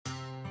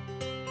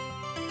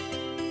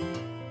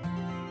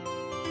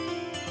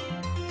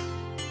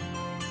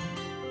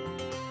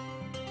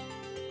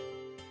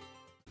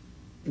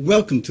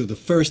Welcome to the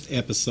first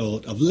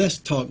episode of Let's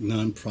Talk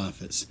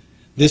Nonprofits.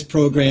 This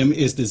program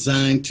is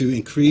designed to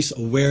increase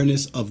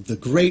awareness of the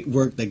great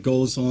work that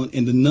goes on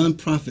in the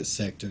nonprofit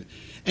sector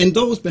and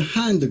those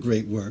behind the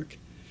great work.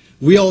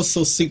 We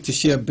also seek to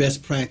share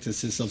best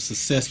practices of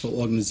successful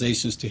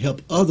organizations to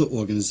help other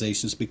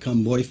organizations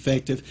become more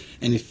effective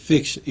and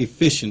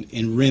efficient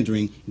in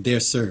rendering their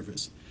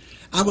service.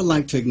 I would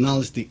like to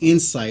acknowledge the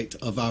insight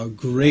of our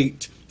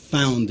great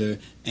founder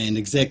and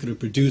executive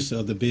producer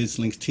of the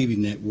BizLinks TV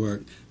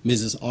network,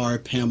 Mrs. R.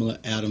 Pamela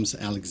Adams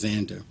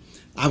Alexander.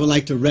 I would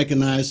like to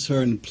recognize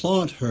her and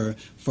applaud her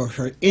for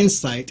her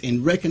insight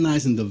in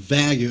recognizing the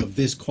value of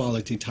this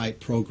quality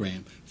type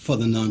program for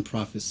the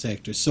nonprofit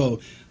sector. So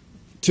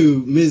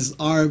to Ms.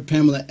 R.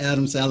 Pamela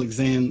Adams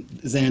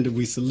Alexander,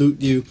 we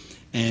salute you,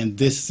 and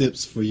this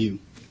sip's for you.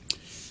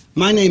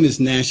 My name is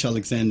Nash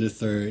Alexander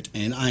III,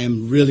 and I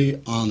am really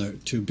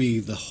honored to be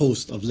the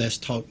host of Let's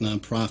Talk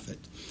Nonprofit.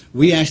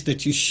 We ask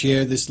that you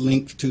share this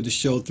link to the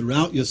show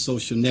throughout your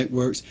social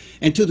networks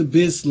and to the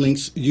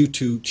BizLinks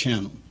YouTube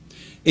channel.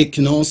 It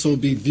can also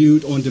be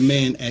viewed on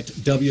demand at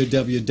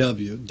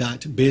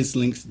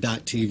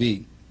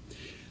www.bizlinks.tv.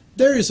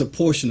 There is a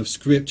portion of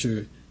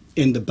scripture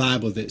in the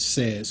Bible that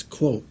says,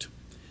 quote,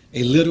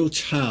 "A little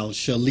child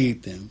shall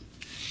lead them."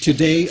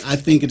 Today, I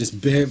think it is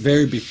very,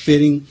 very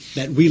befitting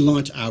that we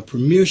launch our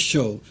premiere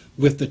show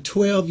with the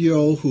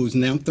 12-year-old, who is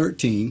now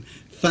 13,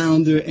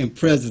 founder and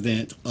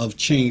president of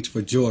Change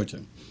for Georgia.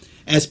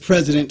 As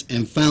president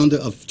and founder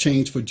of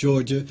Change for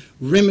Georgia,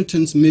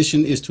 Remington's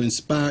mission is to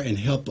inspire and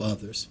help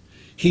others.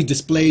 He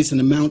displays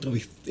an amount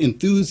of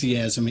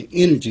enthusiasm and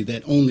energy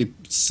that only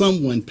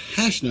someone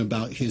passionate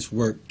about his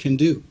work can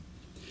do.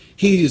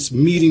 He is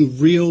meeting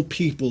real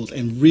people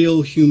and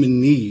real human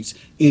needs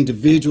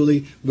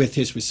individually with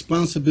his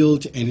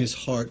responsibility and his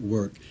hard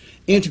work,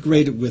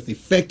 integrated with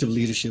effective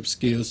leadership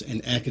skills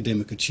and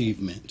academic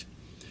achievement.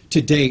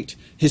 To date,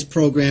 his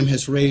program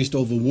has raised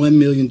over $1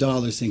 million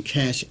in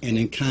cash and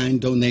in-kind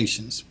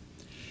donations.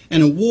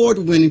 An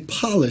award-winning,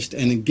 polished,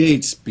 and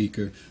engaged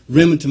speaker,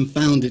 Remington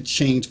founded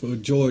Change for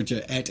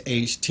Georgia at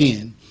age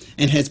 10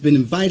 and has been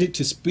invited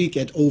to speak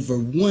at over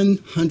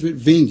 100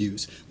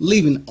 venues,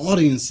 leaving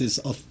audiences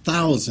of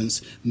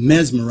thousands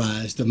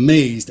mesmerized,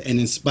 amazed, and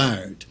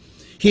inspired.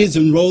 He is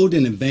enrolled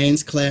in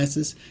advanced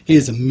classes. He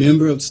is a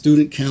member of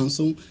Student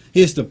Council.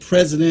 He is the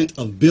president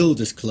of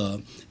Builders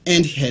Club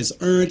and has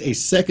earned a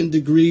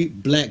second-degree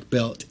black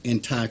belt in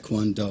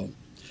Taekwondo.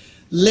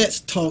 Let's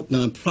Talk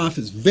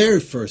Nonprofit's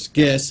very first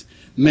guest,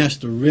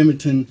 Master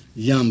Remington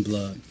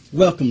Youngblood.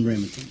 Welcome,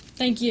 Remington.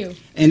 Thank you.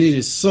 And it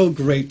is so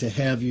great to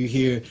have you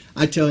here.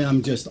 I tell you,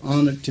 I'm just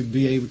honored to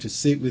be able to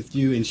sit with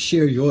you and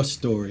share your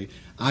story.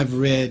 I've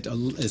read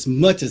as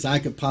much as I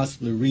could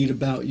possibly read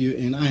about you,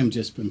 and I am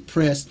just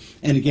impressed.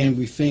 And again,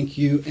 we thank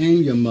you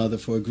and your mother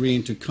for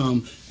agreeing to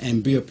come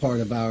and be a part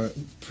of our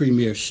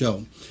premiere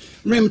show.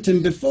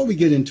 Remington, before we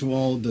get into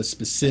all the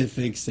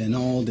specifics and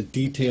all the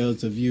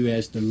details of you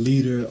as the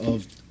leader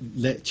of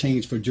Let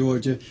Change for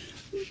Georgia,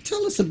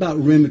 tell us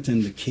about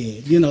Remington the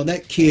kid. You know,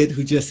 that kid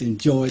who just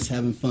enjoys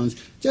having fun,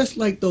 just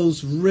like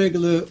those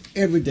regular,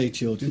 everyday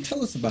children.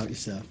 Tell us about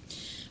yourself.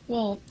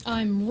 Well,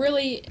 I'm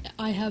really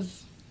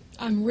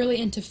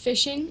into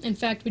fishing. In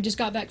fact, we just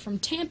got back from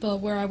Tampa,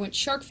 where I went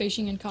shark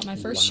fishing and caught my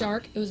first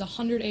shark. It was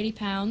 180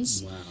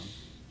 pounds. Wow.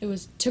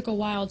 It took a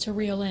while to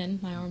reel in.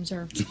 My arms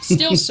are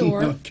still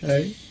sore.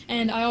 Okay.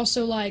 And I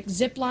also like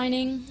zip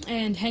lining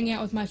and hanging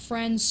out with my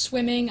friends,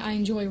 swimming. I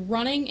enjoy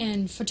running,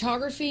 and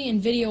photography and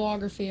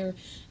videography are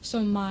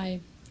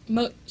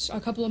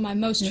a couple of my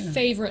most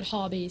favorite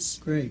hobbies.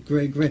 Great,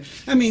 great, great.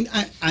 I mean,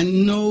 I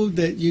know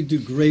that you do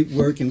great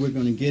work, and we're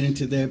going to get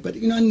into that, but,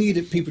 you know, I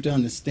needed people to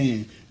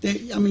understand that,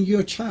 I mean,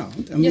 you're a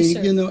child. I mean,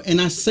 sir. You know, and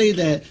I say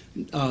that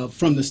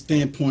from the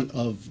standpoint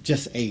of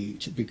just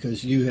age,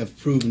 because you have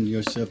proven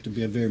yourself to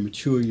be a very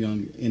mature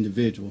young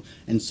individual.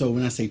 And so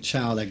when I say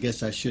child, I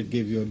guess I should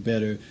give you a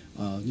better,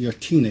 you're a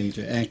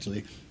teenager,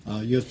 actually.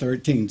 You're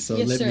 13, so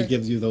Yes, let sir. me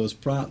give you those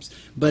props.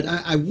 But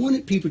I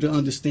wanted people to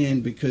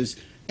understand, because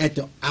at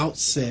the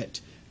outset,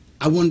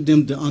 I wanted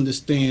them to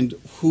understand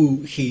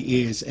who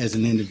he is as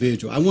an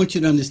individual. I want you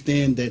to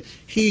understand that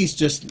he's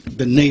just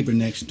the neighbor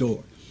next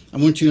door. I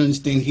want you to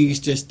understand he's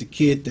just the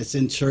kid that's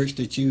in church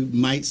that you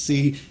might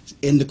see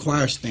in the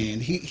choir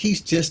stand.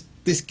 He's just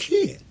this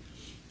kid.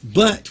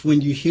 But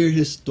when you hear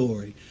his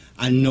story,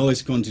 I know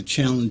it's going to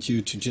challenge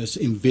you to just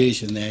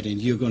envision that, and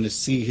you're going to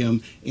see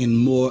him in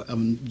more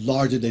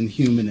larger than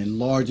human and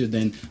larger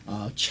than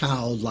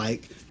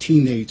childlike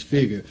teenage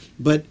figure.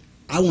 But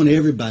I want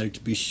everybody to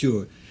be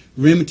sure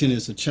Remington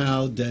is a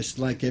child that's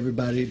like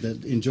everybody,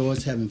 that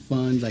enjoys having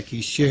fun, like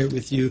he shared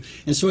with you.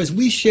 And so as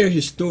we share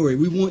his story,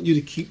 we want you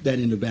to keep that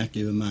in the back of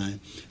your mind.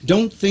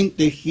 Don't think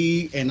that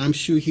he, and I'm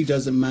sure he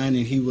doesn't mind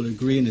and he will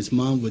agree, and his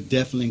mom would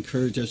definitely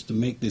encourage us to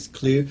make this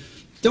clear.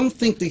 Don't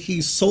think that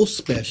he's so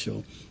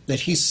special,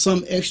 that he's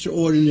some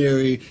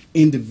extraordinary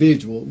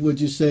individual,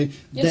 would you say,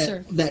 Yes,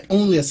 sir. that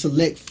only a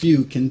select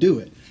few can do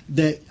it.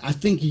 that I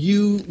think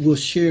you will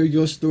share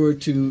your story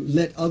to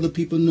let other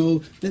people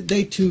know that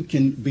they too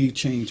can be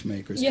change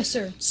makers. Yes,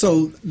 sir.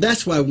 So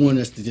that's why I want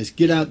us to just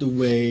get out the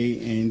way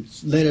and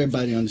let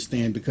everybody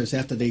understand, because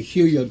after they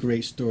hear your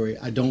great story,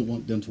 I don't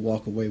want them to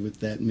walk away with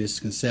that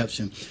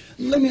misconception.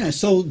 Let me ask,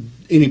 so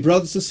any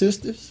brothers or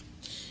sisters?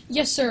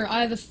 Yes, sir.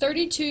 I have a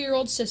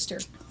 32-year-old sister.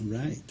 All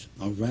right,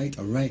 all right,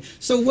 all right.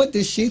 So what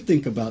does she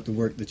think about the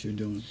work that you're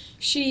doing?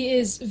 She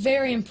is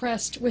very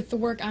impressed with the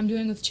work I'm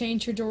doing with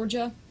Change for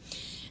Georgia.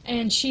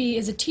 And she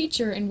is a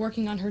teacher and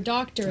working on her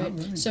doctorate,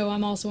 right. so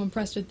I'm also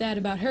impressed with that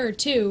about her,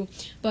 too.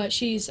 But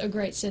she's a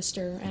great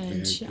sister,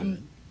 and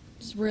I'm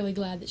just really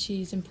glad that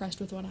she's impressed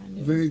with what I'm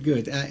doing. Very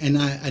good. And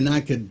I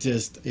could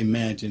just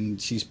imagine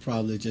she's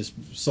probably just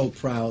so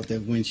proud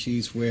that when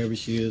she's wherever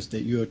she is,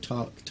 that you're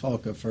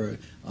talk of her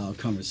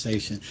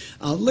conversation.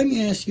 Let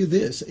me ask you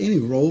this. Any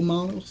role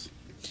models?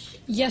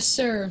 Yes,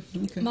 sir.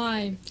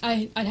 Okay.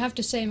 I'd have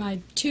to say my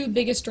two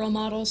biggest role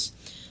models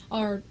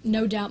are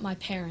no doubt my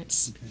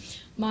parents. Okay.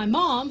 My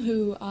mom,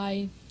 who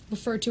I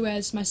refer to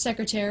as my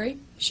secretary,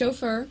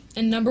 chauffeur,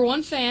 and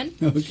 #1 fan.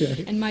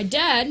 Okay. And my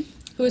dad,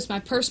 who is my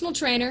personal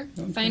trainer,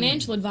 Okay.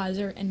 financial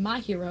advisor, and my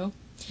hero.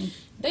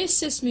 They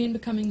assist me in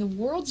becoming the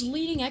world's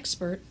leading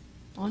expert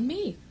on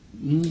me.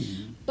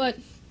 Mm. But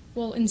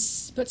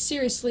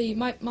seriously,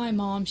 my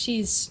mom,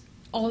 she's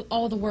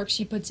all the work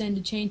she puts in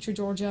to Change for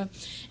Georgia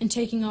and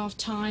taking off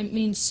time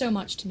means so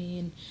much to me,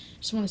 and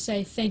I just want to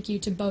say thank you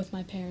to both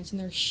my parents, and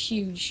they're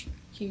huge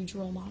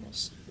role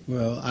models.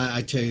 Well,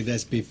 I tell you,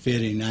 that's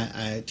befitting.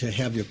 To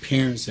have your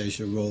parents as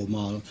your role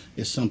model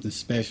is something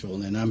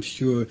special, and I'm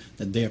sure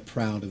that they're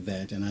proud of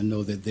that, and I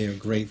know that they're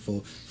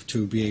grateful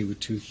to be able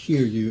to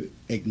hear you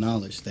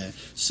acknowledge that.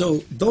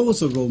 So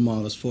those are role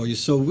models for you.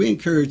 So we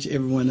encourage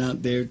everyone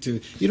out there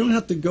you don't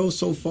have to go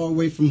so far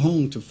away from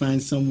home to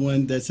find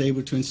someone that's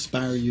able to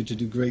inspire you to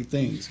do great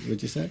things,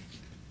 would you say?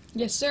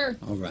 Yes, sir.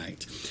 All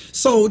right.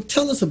 So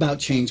tell us about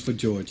Change for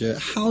Georgia.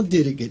 How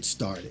did it get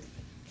started?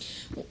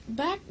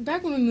 Back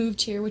when we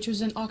moved here, which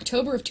was in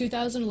October of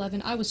 2011,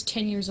 I was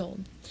 10 years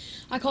old.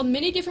 I called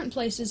many different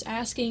places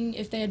asking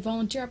if they had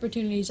volunteer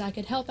opportunities I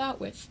could help out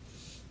with.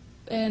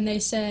 And they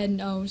said,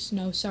 no,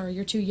 sorry,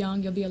 you're too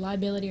young, you'll be a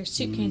liability, or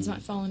soup cans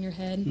might fall on your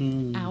head.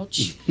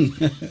 Ouch.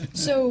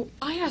 So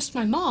I asked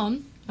my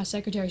mom, my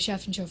secretary,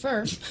 chef, and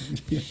chauffeur,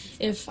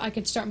 if I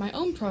could start my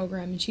own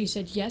program, and she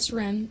said, yes,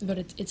 Rem, but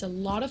it's a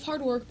lot of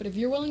hard work, but if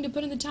you're willing to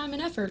put in the time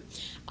and effort,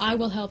 I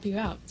will help you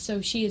out.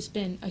 So she has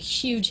been a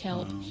huge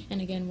help,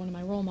 and again, one of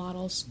my role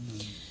models.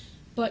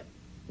 But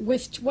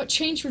with what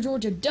Change for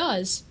Georgia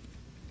does,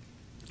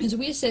 is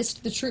we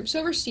assist the troops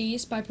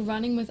overseas by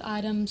providing with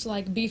items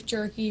like beef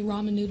jerky,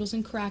 ramen noodles,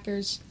 and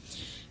crackers.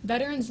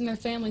 Veterans and their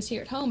families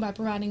here at home by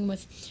providing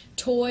with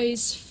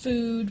toys,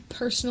 food,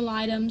 personal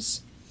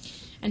items,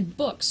 and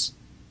books.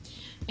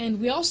 And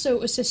we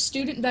also assist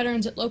student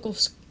veterans at local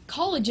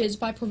colleges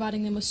by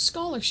providing them with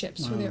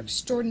scholarships for their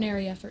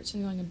extraordinary efforts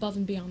and going above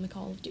and beyond the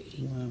call of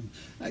duty. Wow.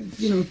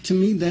 To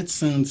me that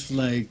sounds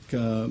like,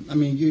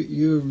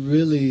 you're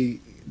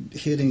really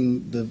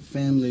hitting the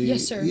family.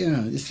 Yes, sir.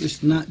 Yeah,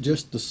 it's not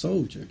just the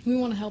soldier. We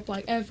want to help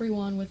like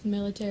everyone with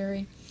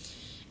military,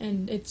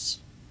 and it's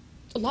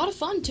a lot of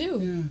fun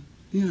too.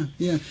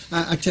 Yeah.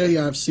 I tell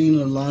you, I've seen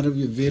a lot of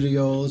your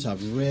videos.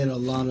 I've read a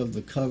lot of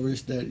the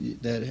covers that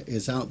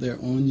is out there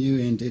on you,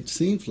 and it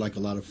seems like a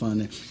lot of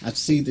fun. I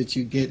see that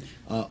you get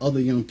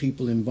other young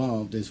people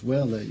involved as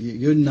well.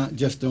 You're not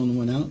just the only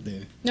one out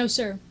there. No,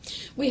 sir.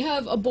 We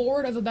have a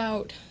board of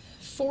about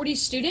 40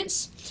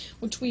 students,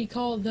 which we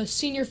call the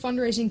Senior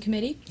Fundraising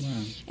Committee.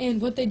 Wow.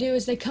 And what they do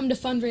is they come to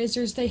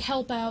fundraisers, they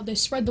help out, they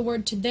spread the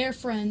word to their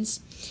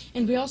friends.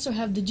 And we also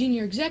have the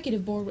Junior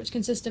Executive Board, which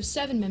consists of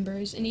 7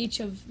 members, and each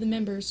of the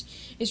members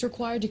is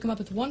required to come up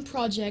with one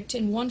project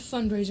and one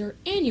fundraiser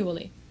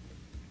annually.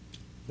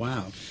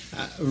 Wow.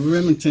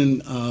 Remington,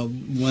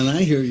 when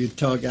I hear you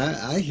talk,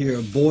 I hear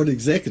a board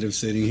executive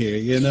sitting here,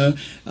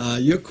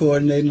 You're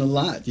coordinating a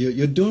lot.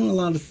 You're doing a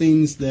lot of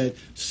things that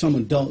some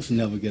adults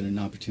never get an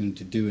opportunity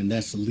to do, and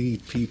that's to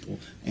lead people.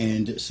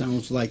 And it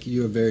sounds like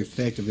you're very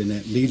effective in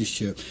that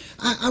leadership.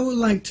 I would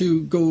like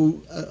to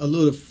go a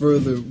little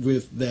further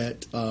with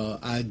that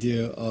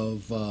idea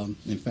of,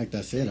 in fact,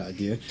 I said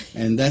idea,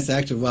 and that's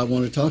actually what I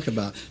want to talk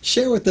about.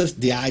 Share with us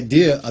the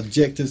idea,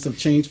 objectives of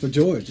Change for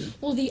Georgia.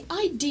 Well, the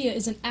idea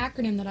is an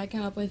acronym that I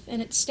came up with,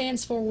 and it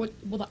stands for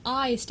the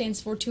I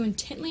stands for to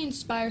intently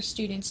inspire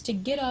students to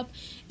get up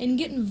and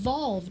get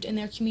involved in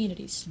their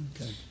communities.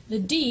 Okay. The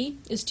D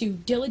is to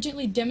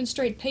diligently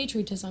demonstrate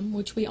patriotism,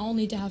 which we all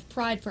need to have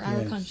pride for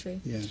our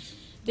country. Yes.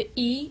 The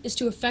E is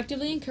to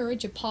effectively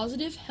encourage a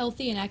positive,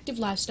 healthy, and active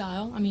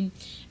lifestyle. I mean,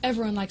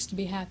 everyone likes to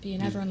be happy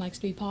and everyone likes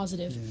to be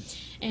positive. Yes.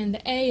 And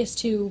the A is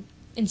to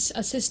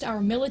assist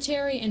our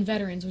military and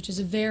veterans, which is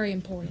very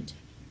important.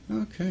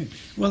 Okay.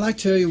 Well, I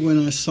tell you,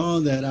 when I saw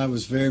that, I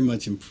was very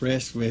much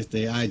impressed with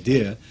the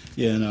idea,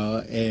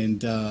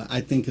 and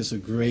I think it's a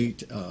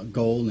great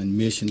goal and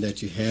mission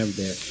that you have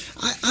there.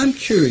 I'm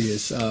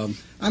curious. I'm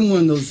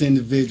one of those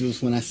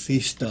individuals, when I see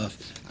stuff,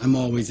 I'm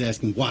always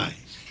asking why.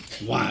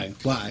 Why?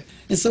 Why?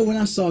 And so when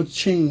I saw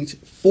change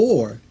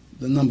for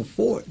the number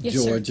 4, Yes,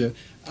 sir. Georgia,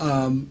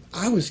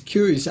 I was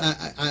curious.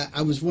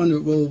 I was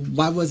wondering, well,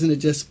 why wasn't it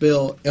just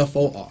spelled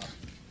FOR?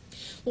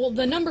 Well,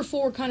 the number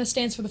 4 kind of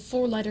stands for the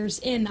 4 letters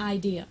in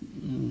idea.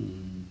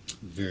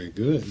 Very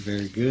good,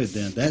 very good.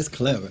 Then that's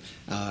clever.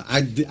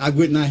 I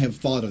would not have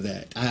thought of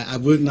that. I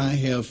would not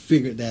have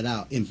figured that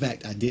out. In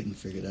fact, I didn't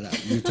figure that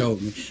out. You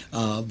told me.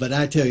 But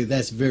I tell you,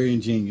 that's very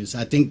ingenious.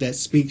 I think that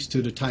speaks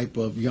to the type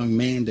of young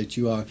man that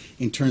you are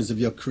in terms of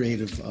your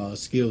creative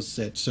skill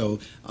set. So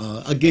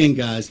again,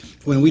 guys,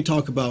 when we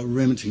talk about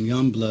Remington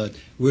Youngblood,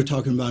 we're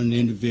talking about an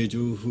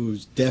individual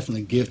who's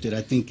definitely gifted.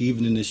 I think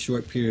even in this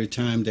short period of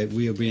time that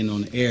we are being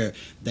on air,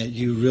 that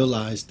you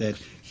realize that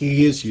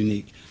he is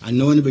unique. I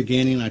know in the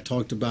beginning I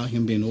talked about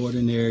him being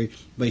ordinary,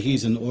 but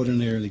he's an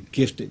ordinarily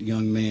gifted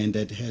young man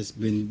that has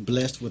been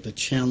blessed with a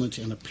challenge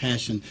and a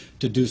passion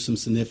to do some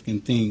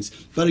significant things.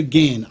 But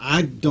again,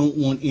 I don't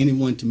want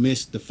anyone to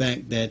miss the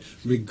fact that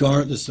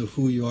regardless of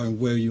who you are and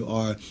where you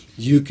are,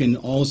 you can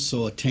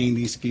also attain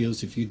these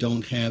skills if you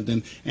don't have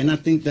them. And I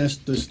think that's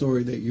the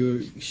story that you're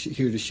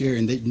here to share.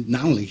 And that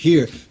not only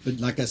here, but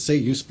like I say,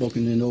 you've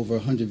spoken in over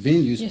 100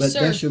 venues. Yes, but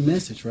sir. that's your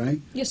message, right?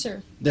 Yes,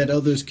 sir. That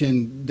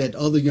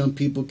other young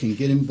people can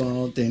get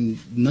involved and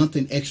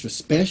nothing extra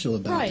special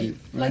about Right. you,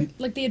 right?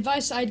 Like the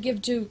advice I'd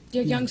give to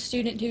a young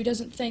student who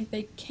doesn't think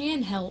they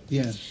can help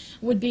Yeah.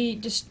 would be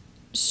just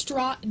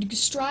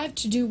strive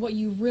to do what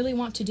you really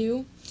want to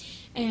do,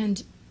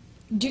 and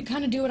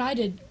do what I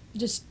did.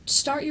 Just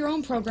start your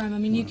own program. I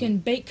mean, you can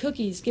bake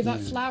cookies, give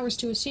out Yeah. flowers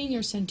to a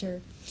senior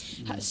center,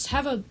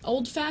 have a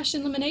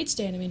old-fashioned lemonade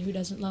stand. I mean, who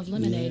doesn't love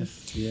lemonade?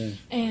 Yeah.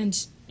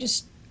 And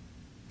just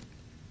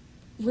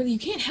really, you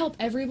can't help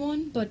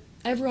everyone, but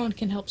everyone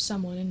can help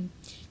someone, and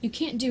you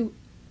can't do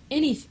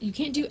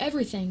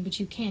everything, but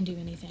you can do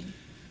anything.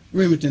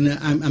 Remington,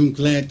 I'm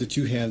glad that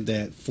you have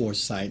that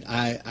foresight.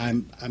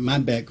 My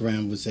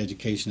background was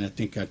education. I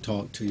think I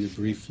talked to you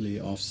briefly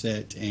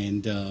offset,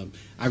 and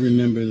I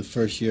remember the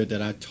first year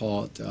that I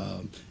taught.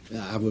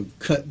 I would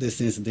cut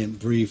this incident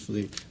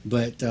briefly,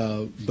 but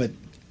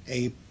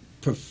a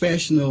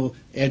professional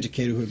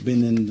educator who had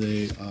been in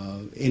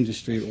the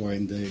industry or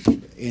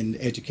in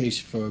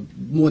education for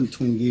more than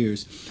 20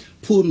 years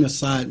pulled me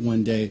aside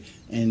one day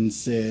and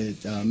said,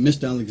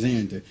 Mr.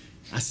 Alexander,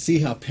 I see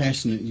how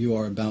passionate you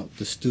are about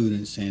the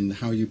students and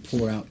how you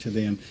pour out to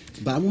them,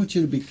 but I want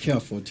you to be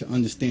careful to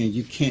understand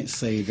you can't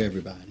save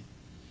everybody.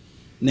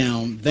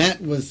 Now,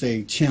 that was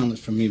a challenge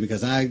for me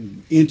because I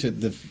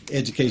entered the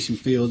education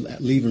field,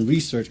 leaving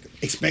research,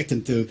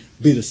 expecting to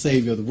be the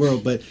savior of the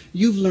world. But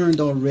you've learned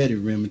already,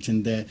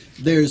 Remington, that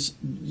there's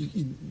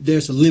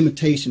a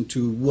limitation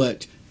to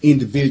what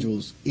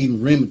individuals,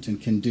 even Remington,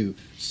 can do.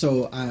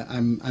 So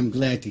I'm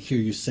glad to hear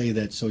you say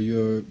that, so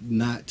you're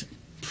not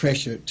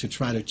pressured to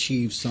try to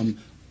achieve some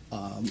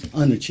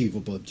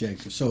unachievable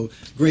objective. So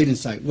great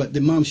insight. What,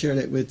 did Mom share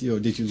that with you,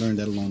 or did you learn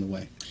that along the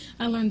way?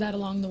 I learned that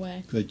along the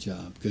way. Good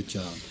job, good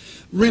job.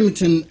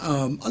 Remington,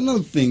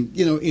 another thing,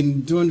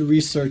 in doing the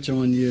research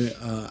on you,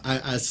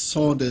 I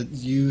saw that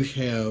you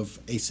have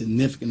a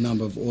significant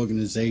number of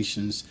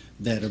organizations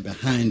that are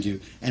behind you.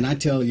 And I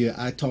tell you,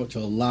 I talk to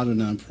a lot of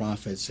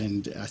nonprofits,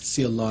 and I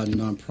see a lot of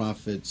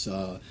nonprofits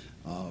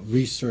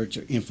research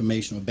or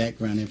information or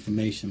background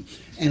information,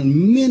 and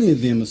many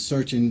of them are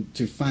searching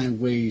to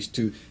find ways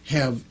to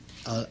have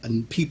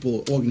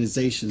people,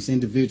 organizations,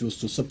 individuals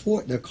to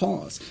support their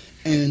cause,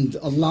 and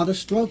a lot of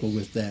struggle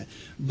with that.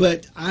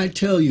 But I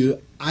tell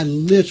you, I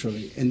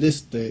literally, and this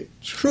is the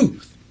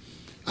truth,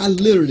 I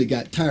literally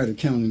got tired of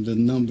counting the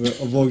number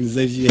of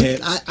organizations you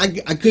had.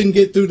 I couldn't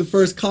get through the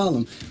first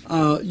column.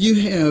 You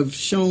have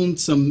shown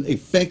some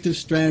effective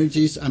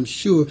strategies, I'm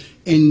sure,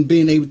 in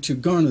being able to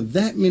garner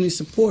that many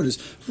supporters.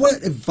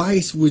 What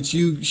advice would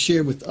you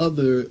share with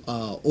other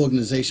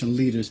organizational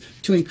leaders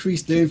to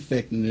increase their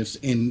effectiveness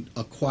in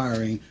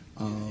acquiring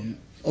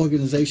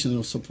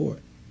organizational support?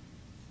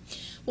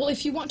 Well,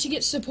 if you want to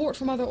get support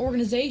from other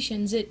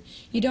organizations,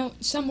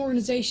 some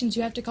organizations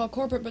you have to call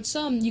corporate, but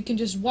some you can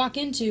just walk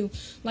into,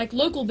 like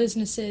local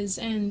businesses,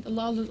 and a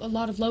lot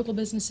of local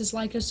businesses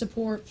like to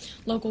support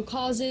local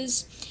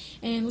causes.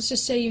 And let's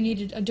just say you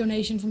needed a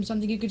donation from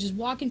something, you could just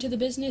walk into the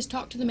business,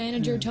 talk to the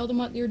manager, tell them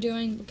what you're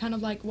doing, kind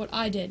of like what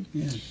I did.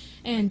 Yeah.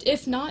 And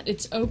if not,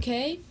 it's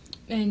okay,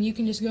 and you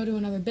can just go to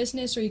another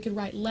business, or you could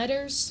write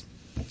letters.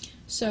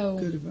 So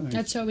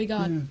that's how we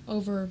got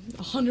over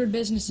 100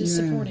 businesses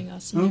supporting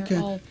us, and they're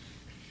all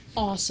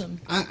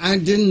awesome. I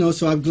didn't know,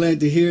 so I'm glad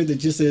to hear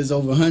that you said it's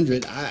over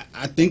 100.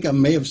 I think I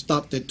may have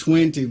stopped at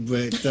 20,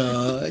 but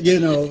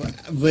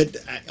but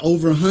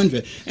over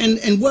 100.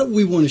 And what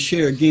we want to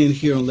share again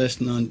here on Let's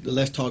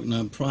Talk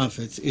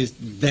Nonprofits is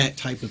that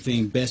type of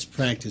thing, best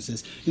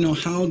practices.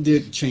 How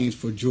did Change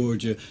for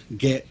Georgia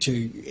get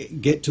to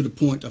the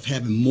point of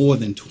having more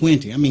than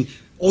 20? I mean,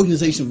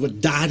 organizations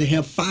would die to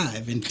have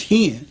 5 and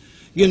 10.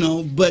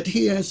 but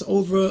he has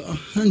over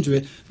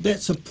 100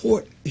 that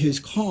support his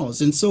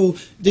cause. And so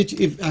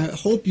I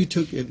hope you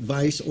took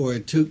advice or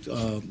took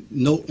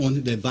note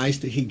on the advice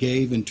that he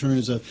gave in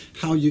terms of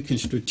how you can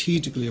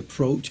strategically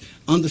approach,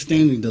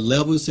 understanding the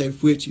levels at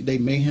which they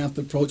may have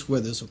to approach,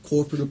 whether it's a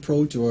corporate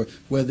approach or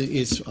whether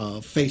it's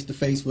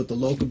face-to-face with the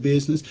local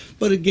business.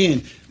 But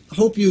again, I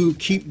hope you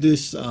keep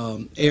this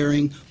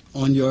airing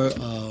on your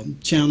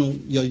channel,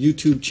 your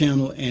YouTube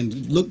channel,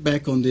 and look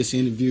back on this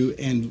interview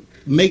and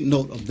make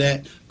note of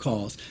that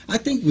cause. I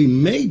think we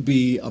may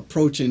be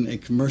approaching a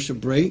commercial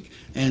break,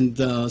 and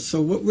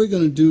so what we're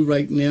going to do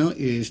right now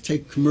is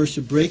take a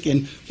commercial break,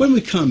 and when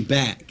we come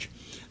back,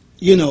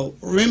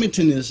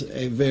 Remington is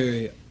a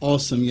very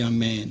awesome young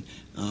man,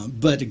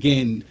 but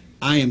again,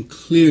 I am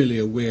clearly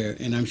aware,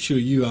 and I'm sure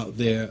you out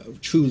there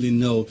truly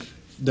know,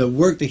 the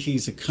work that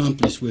he's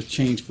accomplished with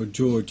Change for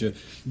Georgia,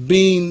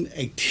 being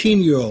a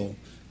 10-year-old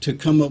to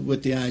come up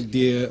with the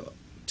idea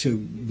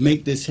to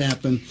make this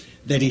happen,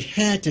 that he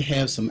had to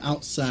have some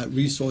outside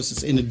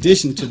resources in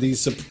addition to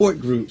these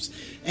support groups.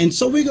 And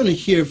so we're going to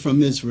hear from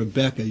Ms.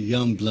 Rebecca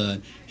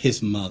Youngblood,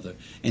 his mother,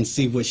 and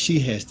see what she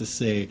has to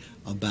say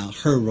about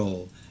her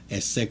role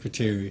as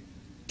secretary,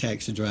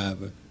 taxi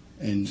driver,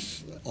 and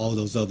all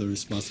those other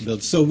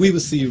responsibilities. So we will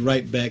see you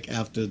right back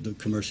after the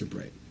commercial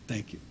break.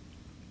 Thank you.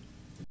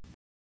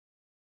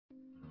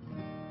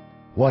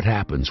 What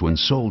happens when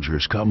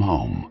soldiers come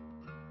home?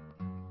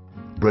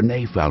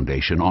 Brene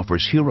Foundation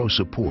offers hero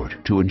support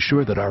to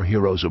ensure that our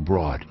heroes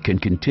abroad can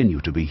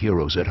continue to be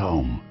heroes at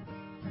home.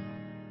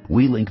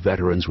 We link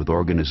veterans with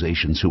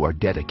organizations who are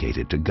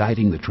dedicated to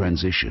guiding the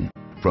transition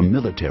from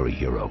military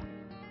hero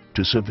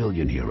to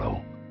civilian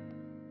hero.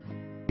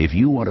 If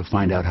you want to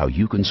find out how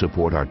you can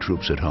support our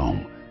troops at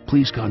home,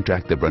 please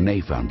contact the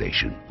Brene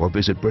Foundation or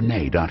visit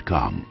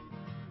brene.com.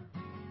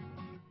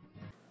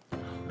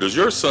 Does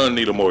your son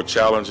need a more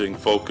challenging,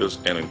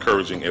 focused, and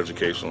encouraging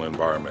educational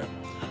environment?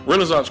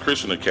 Renaissance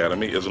Christian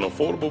Academy is an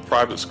affordable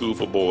private school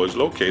for boys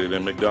located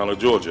in McDonough,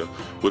 Georgia,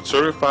 with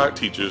certified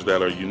teachers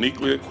that are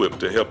uniquely equipped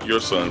to help your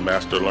son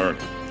master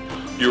learning.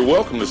 You're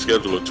welcome to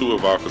schedule a tour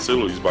of our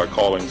facilities by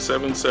calling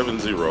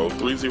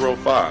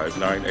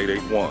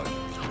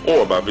 770-305-9881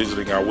 or by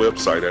visiting our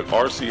website at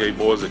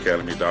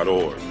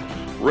rcaboysacademy.org.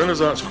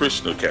 Renaissance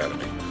Christian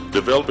Academy,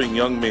 developing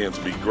young men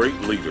to be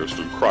great leaders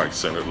through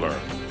Christ-centered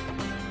learning.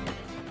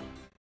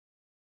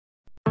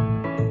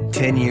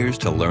 10 years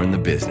to learn the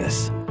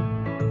business.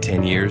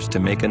 10 years to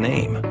make a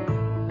name.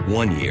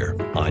 1 year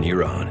on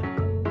your own.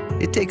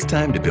 It takes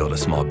time to build a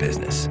small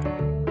business,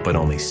 but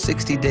only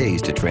 60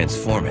 days to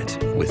transform it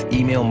with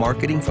email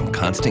marketing from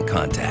Constant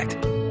Contact.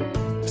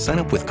 Sign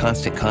up with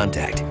Constant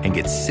Contact and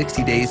get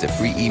 60 days of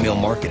free email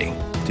marketing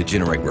to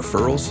generate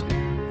referrals,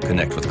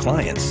 connect with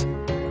clients,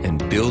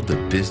 and build the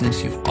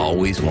business you've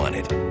always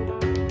wanted.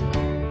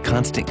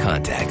 Constant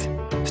Contact.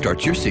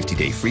 Start your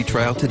 60-day free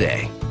trial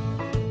today.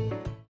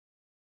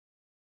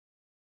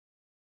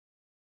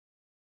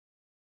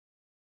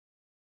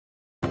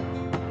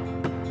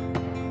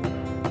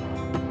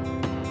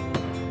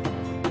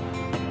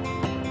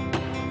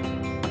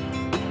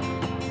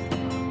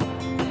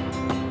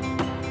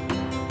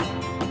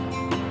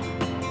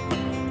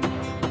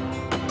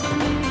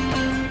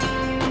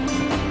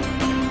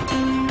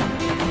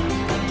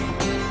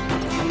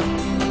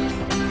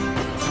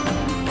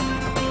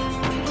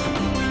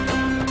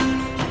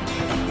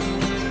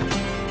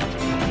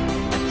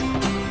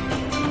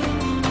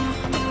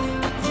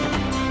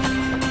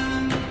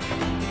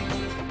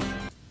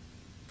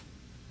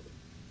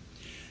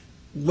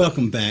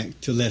 Welcome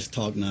back to Let's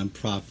Talk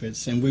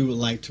Nonprofits, and we would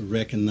like to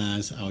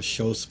recognize our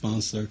show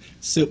sponsor,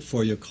 SIP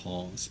for Your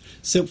Cause.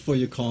 SIP for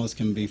Your Cause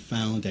can be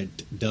found at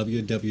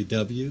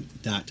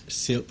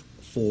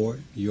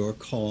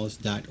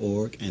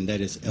www.sipforyourcause.org, and that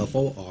is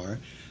F-O-R,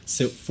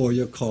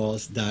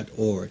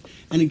 sipforyourcause.org.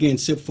 And again,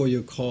 SIP for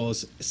Your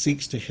Cause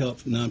seeks to help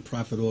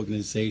nonprofit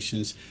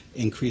organizations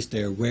increase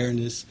their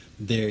awareness,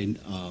 their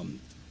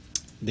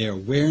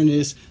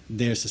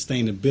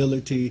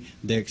sustainability,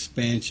 their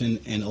expansion,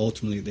 and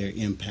ultimately their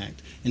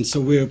impact. And so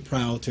we're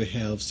proud to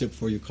have SIP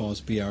for Your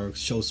Cause be our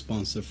show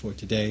sponsor for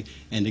today.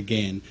 And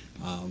again,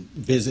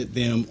 visit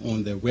them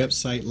on their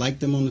website, like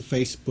them on the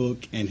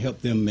Facebook, and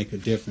help them make a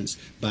difference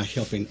by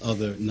helping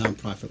other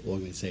nonprofit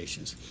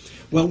organizations.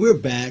 Well, we're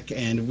back,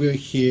 and we're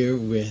here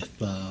with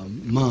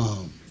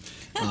Mom.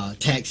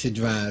 Taxi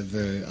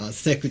driver,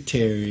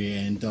 secretary,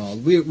 and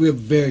we're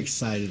very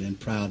excited and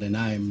proud, and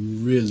I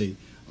am really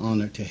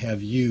honored to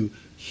have you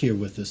here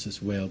with us as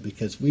well,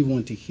 because we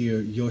want to hear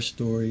your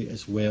story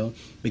as well,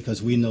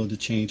 because we know the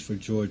Change for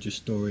Georgia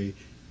story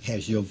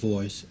has your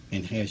voice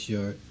and has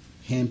your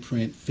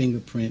handprint,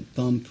 fingerprint,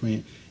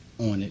 thumbprint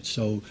on it.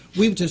 So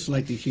we'd just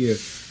like to hear,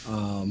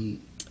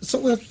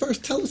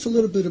 first tell us a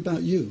little bit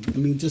about you. I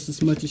mean, just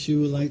as much as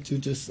you would like to,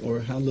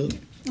 or how little.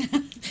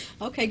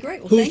 Okay,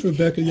 great. Well, who's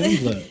Rebecca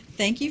Youngblood?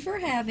 Thank you for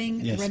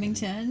having Yes.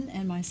 Remington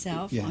and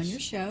myself Yes. on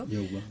your show.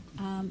 You're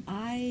welcome.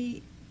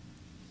 I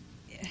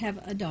have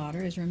a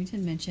daughter, as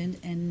Remington mentioned,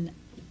 and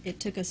it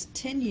took us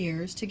 10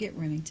 years to get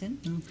Remington.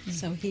 Okay.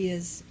 So he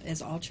is,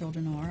 as all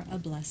children are, a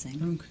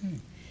blessing. Okay.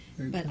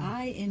 Very But cool.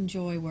 I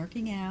enjoy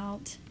working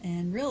out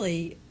and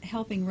really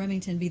helping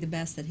Remington be the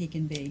best that he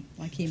can be,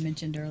 like he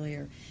mentioned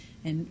earlier.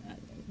 And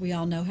we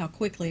all know how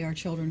quickly our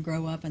children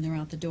grow up and they're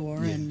out the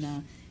door. Yes.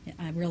 And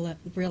I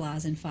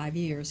realize in 5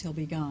 years he'll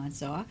be gone.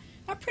 So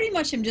I pretty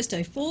much am just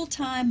a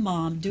full-time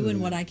mom doing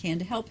what I can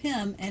to help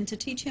him and to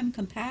teach him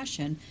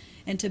compassion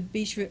and to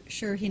be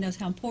sure he knows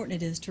how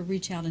important it is to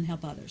reach out and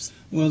help others.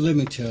 Well, let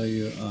me tell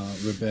you,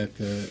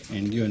 Rebecca,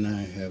 and you and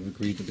I have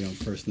agreed to be on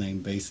first-name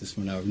basis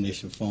from our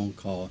initial phone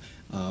call.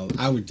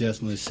 I would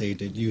definitely say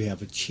that you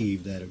have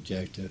achieved that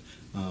objective.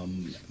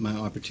 My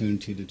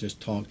opportunity to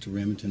just talk to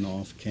Remington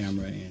off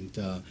camera,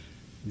 and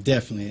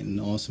definitely an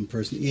awesome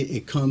person.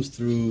 It comes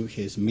through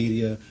his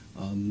media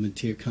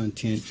material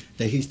content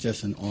that he's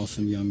just an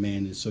awesome young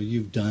man, and so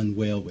you've done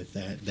well with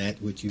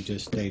that which you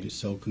just stated.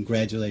 So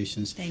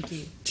congratulations. Thank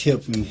you.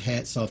 Tipping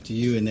hats off to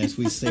you, and as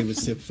we say with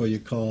Sip for Your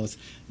Cause,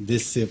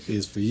 this sip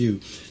is for you.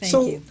 Thank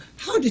so you.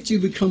 how did you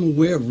become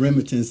aware of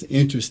Remington's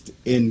interest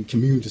in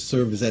community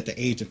service at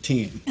the age of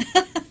 10?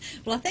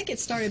 Well, I think it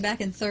started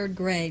back in 3rd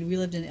grade. We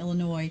lived in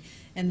Illinois,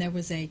 and there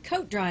was a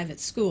coat drive at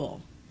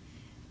school.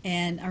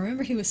 And I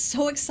remember he was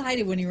so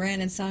excited when he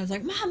ran inside. I was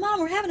like, Mom,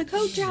 we're having a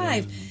coat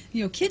drive.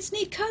 You know, kids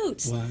need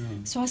coats. Wow.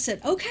 So I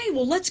said, okay,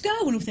 well, let's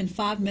go. And within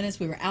 5 minutes,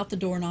 we were out the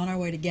door and on our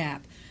way to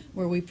Gap,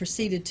 where we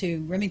proceeded to,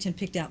 Remington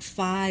picked out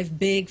 5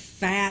 big,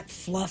 fat,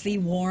 fluffy,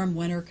 warm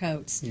winter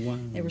coats. Wow.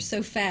 They were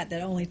so fat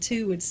that only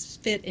 2 would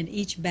fit in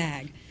each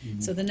bag.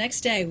 So the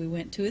next day, we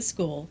went to his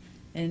school,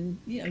 and,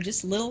 you know,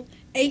 just little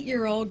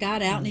 8-year-old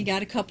got out and he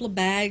got a couple of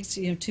bags,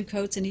 you know, 2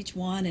 coats in each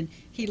one, and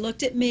he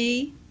looked at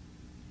me,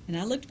 and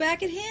I looked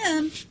back at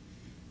him,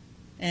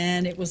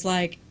 and it was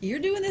like, you're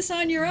doing this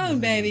on your own,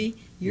 baby.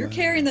 You're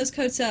carrying those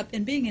coats up.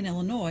 And being in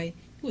Illinois,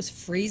 it was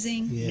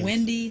freezing,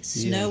 windy,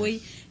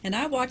 snowy, and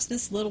I watched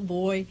this little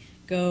boy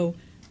go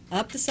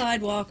up the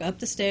sidewalk, up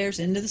the stairs,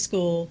 into the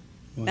school,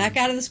 back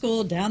out of the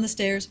school, down the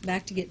stairs,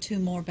 back to get 2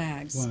 more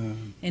bags. Wow.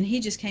 And he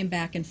just came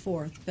back and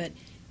forth. But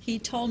he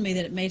told me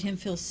that it made him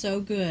feel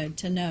so good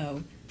to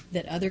know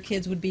that other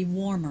kids would be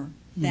warmer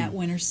that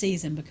winter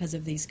season because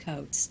of these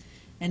coats.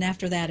 And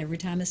after that, every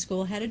time the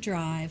school had a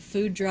drive,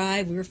 food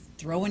drive, we were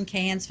throwing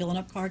cans, filling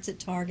up carts at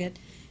Target.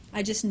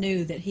 I just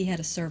knew that he had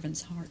a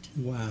servant's heart.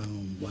 Wow.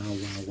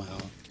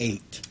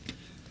 8.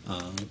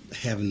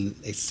 Having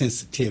a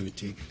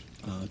sensitivity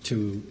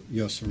to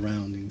your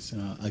surroundings.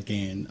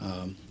 Again,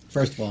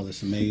 first of all,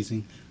 it's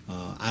amazing.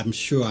 I'm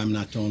sure I'm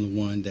not the only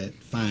one that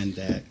find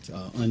that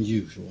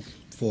unusual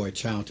for a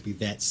child to be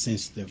that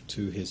sensitive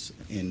to his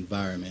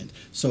environment.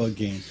 So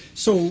again,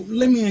 so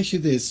let me ask you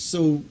this.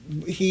 So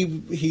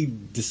he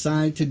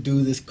decided to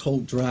do this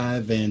coat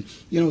drive, and,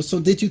 you know,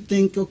 so did you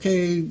think,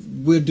 okay,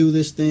 we'll do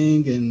this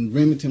thing, and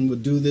Remington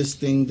would do this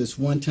thing this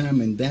one time,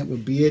 and that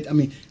would be it? I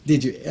mean,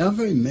 did you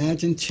ever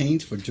imagine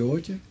change for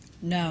Georgia?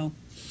 No.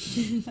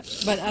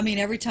 But, I mean,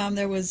 every time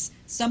there was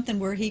something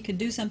where he could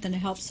do something to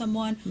help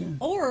someone,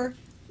 or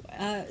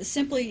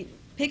simply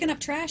picking up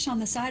trash on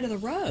the side of the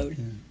road.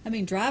 I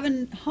mean,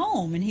 driving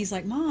home, and he's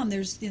like, Mom,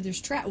 there's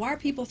trash. Why are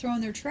people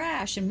throwing their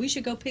trash? And we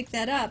should go pick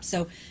that up.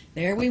 So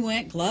there we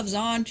went, gloves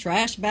on,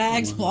 trash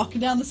bags,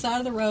 walking down the side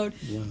of the road,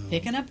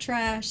 picking up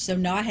trash. So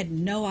no, I had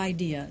no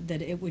idea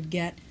that it would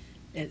get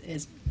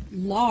as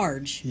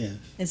large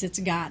as it's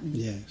gotten.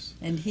 Yes.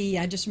 And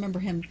I just remember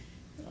him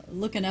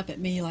looking up at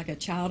me like a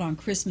child on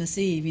Christmas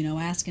Eve, you know,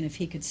 asking if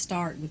he could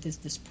start with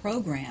this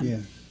program. Yeah.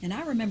 And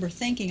I remember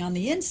thinking on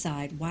the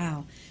inside,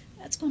 wow,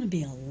 that's going to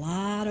be a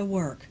lot of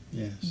work.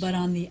 Yes. But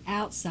on the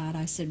outside,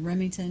 I said,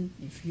 Remington,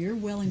 if you're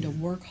willing to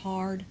work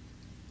hard,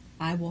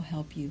 I will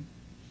help you,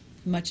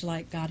 much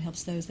like God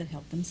helps those that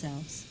help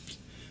themselves.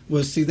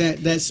 Well, see,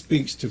 that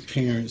speaks to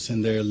parents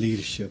and their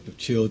leadership of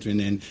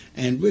children,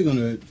 and we're going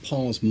to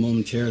pause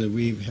momentarily.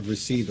 We have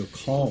received a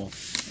call,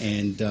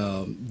 and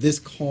this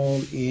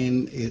call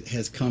it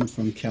has come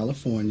from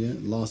California,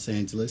 Los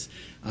Angeles.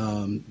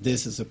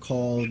 This is a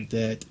call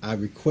that I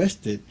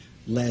requested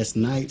last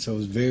night, so it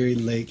was very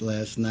late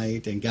last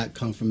night, and got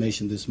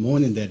confirmation this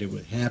morning that it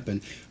would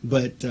happen.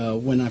 But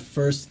when I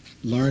first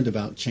learned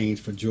about Change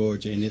for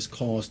Georgia and its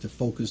cause to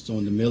focus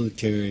on the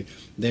military,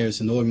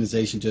 there's an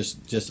organization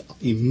just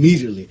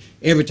immediately,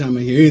 every time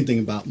I hear anything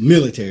about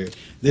military,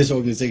 this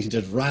organization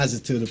just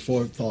rises to the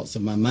forethoughts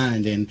of my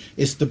mind, and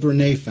it's the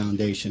Brene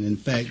Foundation. In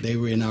fact, they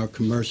were in our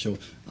commercial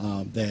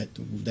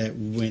that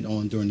went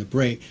on during the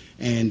break,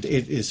 and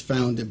it is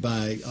founded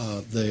by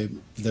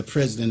the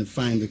president and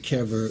founder,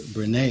 Kever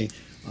Brene,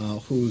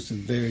 who's a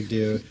very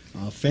dear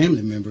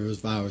family member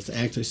of ours,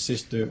 actually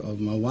sister of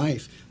my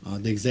wife,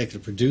 the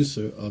executive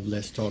producer of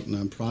Let's Talk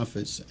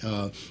Nonprofits.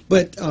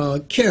 But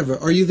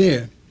Kever, are you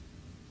there?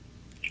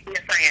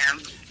 Yes, I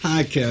am.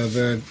 Hi,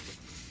 Kever.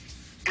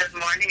 Good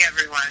morning,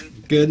 everyone.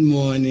 everyone. Good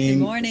morning.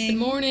 Good morning. Good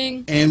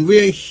morning. And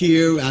we're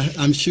here,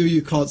 I'm sure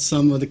you caught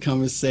some of the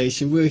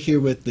conversation. We're here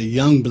with the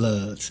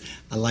Youngbloods.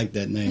 I like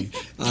that name.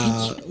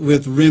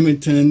 With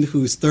Remington,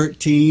 who's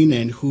 13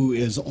 and who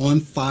is on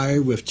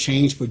fire with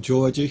Change for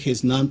Georgia,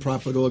 his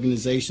nonprofit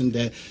organization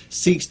that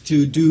seeks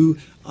to do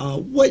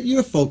what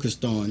you're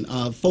focused on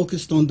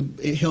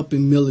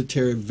helping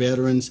military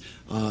veterans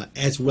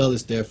as well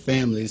as their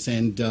families.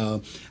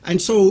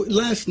 And so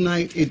last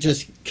night it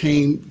just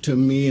came to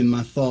me in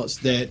my thoughts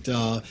that,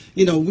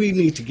 we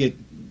need to get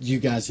you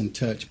guys in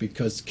touch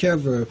because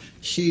Kevra,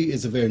 she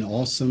is a very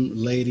awesome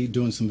lady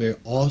doing some very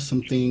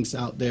awesome things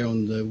out there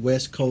on the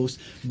West Coast,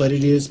 but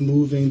it is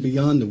moving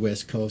beyond the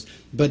West Coast.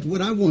 But what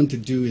I want to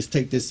do is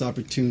take this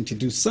opportunity to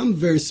do something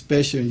very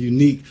special and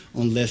unique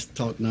on Let's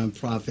Talk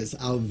Nonprofits,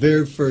 our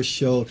very first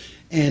show,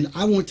 and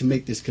I want to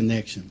make this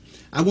connection.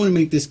 I want to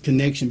make this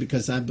connection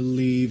because I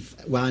believe,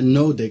 I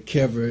know that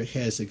Kevra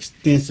has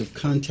extensive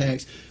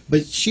contacts,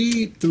 but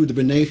she, through the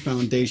Brene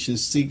Foundation,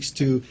 seeks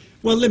to,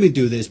 let me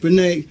do this.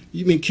 Brene,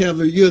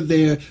 Kevra, you're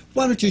there.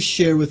 Why don't you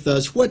share with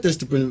us, what does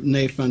the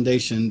Brene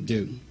Foundation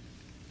do?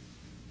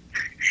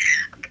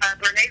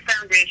 Brene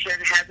Foundation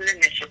has an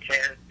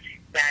initiative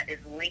that is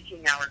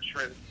linking our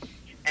truth,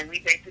 and we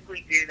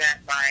basically do that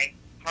by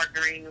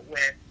partnering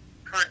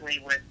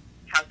currently with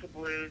House of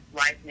Blues,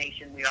 Live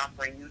Nation. We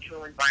offer a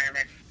neutral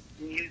environment,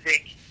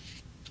 music,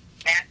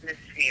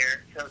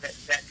 atmosphere, so that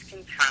vets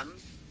can come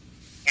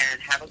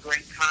and have a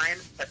great time,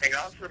 but they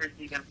also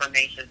receive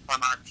information from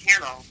our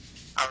panel.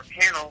 Our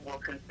panel will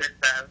consist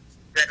of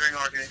veteran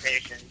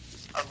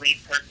organizations, a lead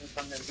person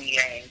from the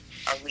VA,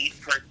 a lead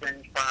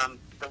person from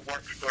the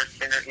Workforce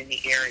Center in the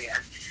area,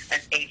 an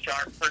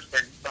HR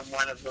person from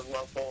one of the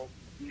local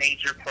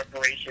major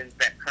corporations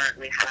that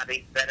currently have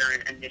a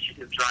veteran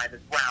initiative drive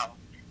as well.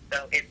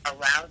 So it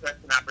allows us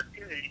an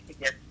opportunity to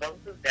get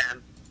both of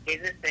them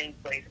in the same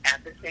place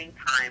at the same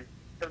time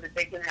so that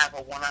they can have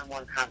a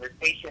one-on-one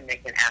conversation, they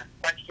can ask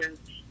questions,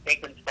 they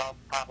can solve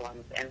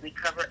problems. And we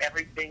cover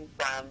everything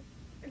from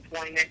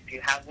employment to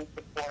housing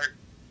support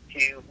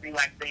to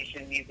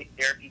relaxation, music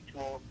therapy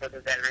tools for the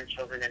veteran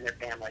children and their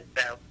families.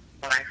 So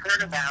when I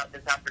heard about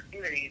this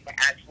opportunity to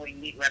actually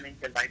meet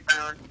Remington by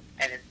phone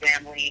and his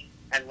family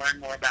and learn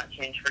more about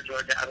Change for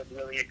Georgia, I was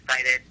really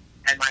excited.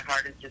 And my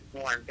heart is just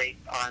warm based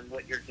on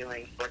what you're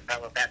doing for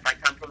fellow vets. I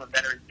come from a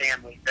veteran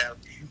family, so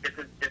this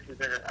is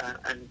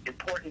an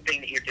important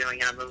thing that you're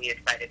doing, and I'm really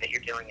excited that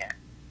you're doing it.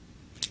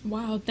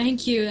 Wow,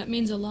 thank you. That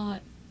means a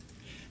lot.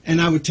 And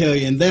I would tell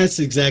you, and that's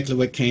exactly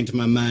what came to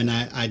my mind.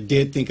 I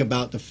did think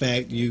about the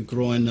fact you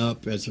growing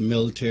up as a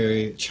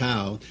military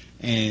child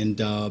and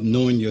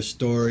knowing your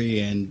story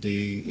and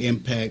the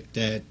impact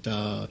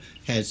that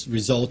has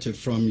resulted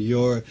from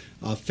your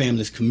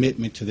family's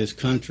commitment to this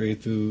country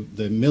through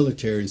the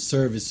military and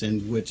service,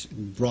 and which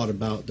brought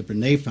about the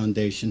Brene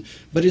Foundation.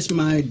 But it's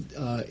my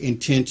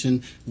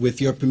intention,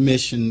 with your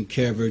permission,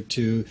 Kevra,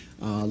 to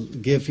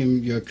give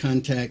him your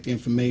contact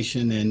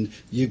information, and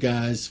you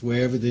guys,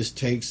 wherever this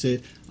takes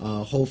it,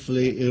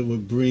 hopefully it will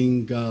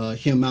bring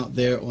him out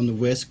there on the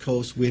West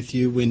Coast with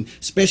you,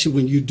 especially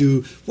when you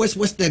do, what's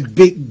that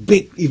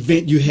big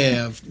event you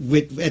have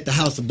at the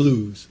House of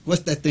Blues?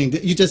 What's that thing?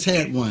 You just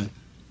had one.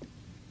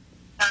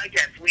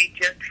 Yes, we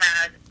just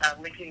had a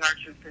Linking Our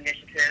Truth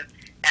initiative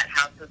at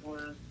House of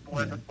Blues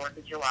for the 4th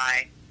of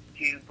July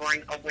to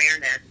bring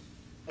awareness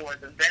for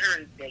the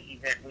Veterans Day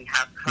event we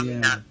have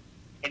coming up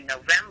in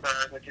November,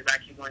 which is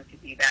actually going to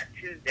be that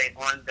Tuesday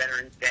on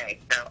Veterans Day.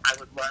 So I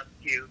would love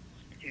to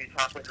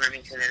talk with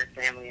Remington and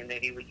his family, and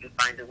maybe we can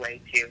find a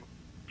way to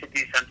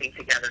do something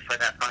together for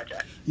that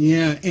project.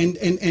 Yeah, and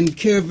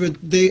Kevra,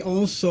 they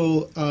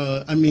also,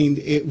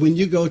 when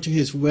you go to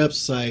his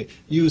website,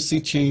 you will see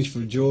Change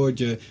for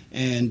Georgia,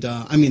 and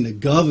the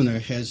governor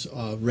has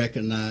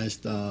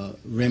recognized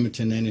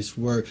Remington and his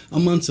work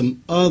among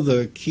some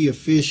other key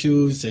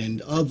officials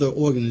and other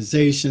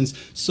organizations.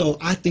 So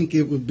I think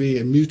it would be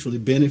a mutually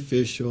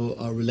beneficial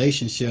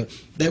relationship,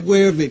 that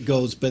wherever it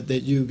goes, but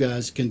that you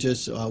guys can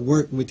just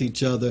work with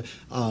each other.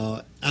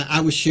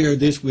 I would share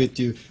this with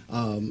you.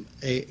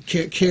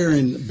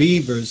 Karen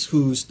Beavers,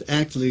 who's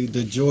actually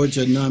the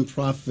Georgia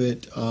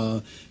Nonprofit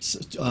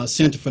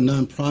Center for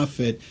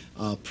Nonprofit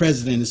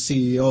president and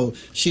CEO,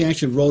 she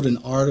actually wrote an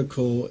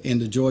article in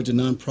the Georgia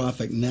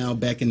Nonprofit Now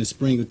back in the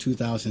spring of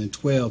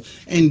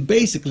 2012. And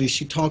basically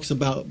she talks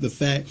about the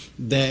fact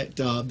that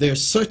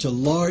there's such a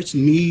large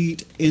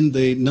need in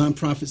the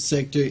nonprofit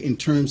sector in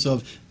terms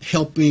of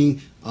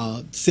helping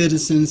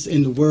citizens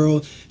in the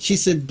world. She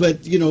said, but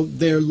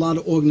there are a lot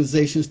of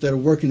organizations that are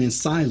working in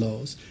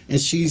silos,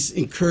 and she's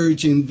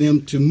encouraging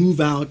them to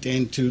move out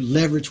and to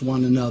leverage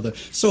one another.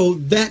 So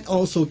that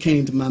also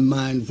came to my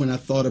mind when I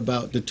thought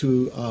about the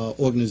two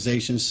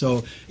organizations.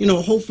 So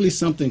hopefully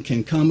something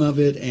can come of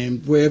it,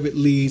 and wherever it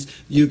leads,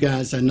 you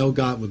guys, I know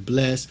God would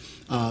bless.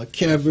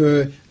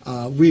 Kevin,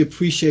 we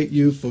appreciate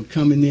you for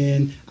coming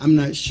in. I'm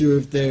not sure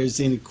if there's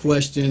any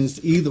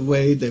questions either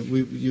way that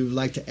you'd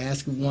like to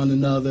ask of one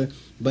another,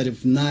 but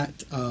if not,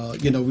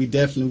 we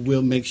definitely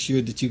will make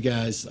sure that you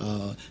guys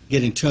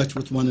get in touch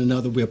with one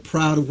another. We're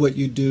proud of what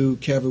you do,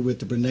 Kevin, with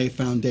the Brene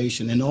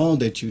Foundation and all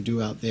that you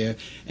do out there,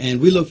 and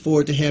we look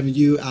forward to having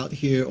you out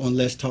here on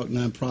Let's Talk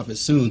Nonprofit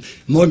soon.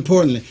 More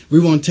importantly,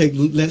 we want to take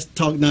Let's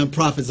Talk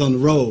Nonprofits on the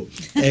road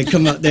and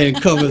come out there and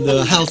cover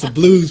the House of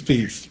Blues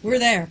piece. We're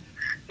there.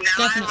 No,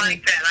 I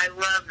like that. I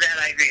love that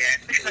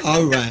idea.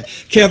 All right.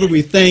 Kevin,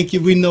 we thank you.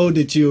 We know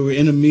that you were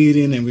in a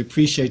meeting, and we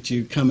appreciate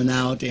you coming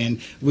out, and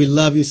we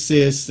love you,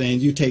 sis,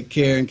 and you take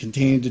care and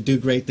continue to do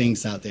great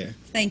things out there.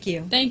 Thank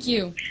you. Thank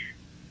you.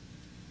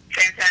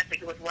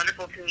 Fantastic. It was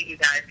wonderful to meet you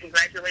guys.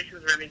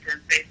 Congratulations,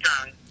 Remington. Stay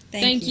strong.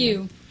 Thank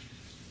you.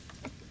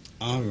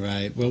 All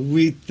right. Well,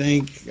 we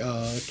thank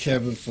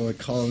Kevin for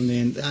calling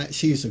in.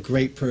 She's a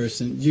great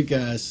person. You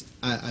guys,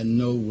 I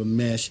know, will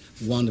mesh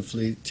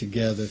wonderfully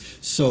together.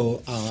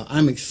 So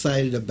I'm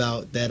excited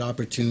about that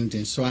opportunity,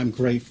 and so I'm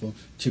grateful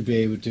to be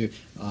able to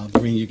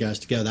bring you guys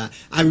together.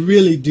 I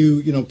really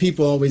do.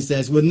 People always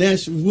ask, "Well,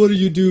 Nash, what do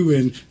you do?"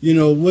 And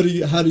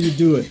how do you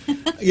do it?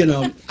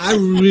 I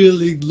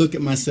really look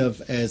at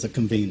myself as a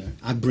convener.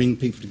 I bring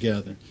people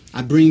together.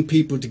 I bring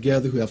people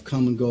together who have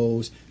common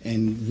goals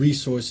and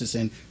resources,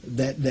 and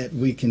that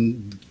we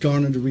can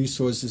garner the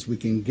resources, we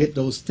can get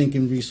those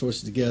thinking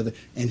resources together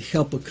and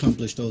help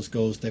accomplish those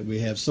goals that we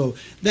have. So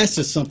that's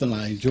just something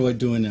I enjoy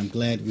doing. I'm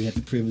glad we had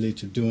the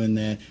privilege of doing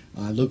that.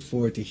 I look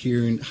forward to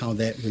hearing how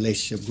that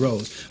relationship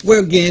grows.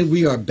 Well, again,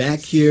 we are back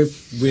here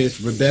with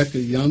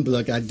Remington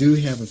Youngblood. I do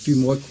have a few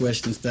more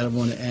questions that I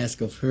want to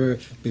ask of her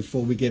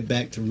before we get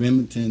back to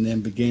Remington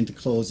and begin to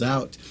close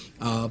out.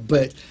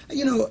 But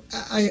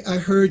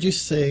I heard you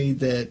say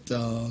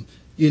that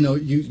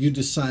you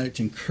decided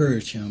to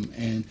encourage him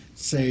and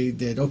say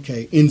that,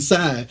 okay,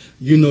 inside,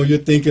 you're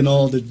thinking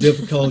all the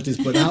difficulties,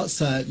 but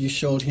outside you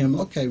showed him,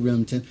 okay,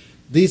 Remington,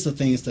 these are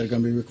things that are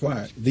going to be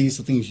required. These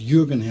are things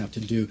you're going to have to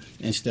do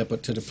and step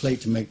up to the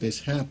plate to make this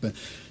happen.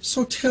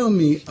 So tell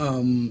me,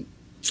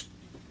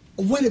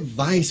 what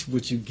advice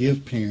would you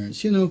give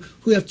parents, who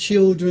have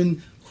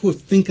children who are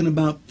thinking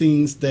about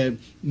things that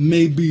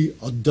may be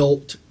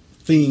adult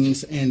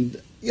things,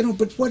 and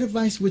but what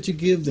advice would you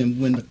give them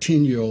when a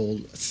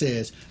 10-year-old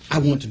says, I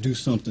want to do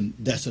something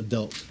that's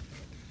adult?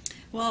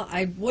 Well,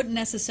 I wouldn't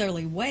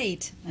necessarily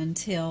wait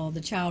until the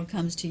child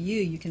comes to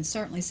you. You can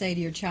certainly say to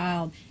your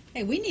child,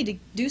 hey, we need to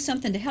do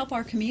something to help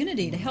our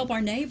community, to help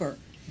our neighbor,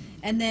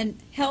 and then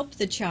help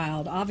the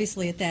child.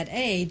 Obviously, at that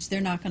age,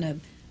 they're not going to,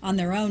 on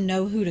their own,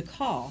 know who to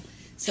call.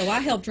 So I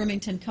helped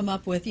Remington come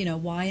up with,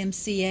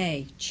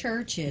 YMCA,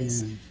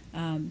 churches,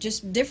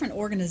 just different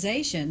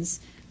organizations,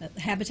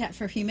 Habitat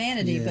for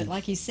Humanity. Yeah. But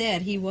like he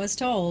said, he was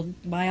told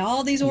by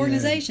all these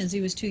organizations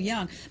he was too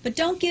young. But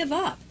don't give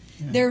up.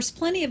 Yeah. There's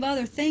plenty of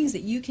other things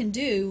that you can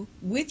do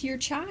with your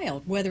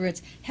child, whether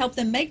it's help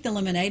them make the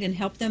lemonade and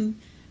help them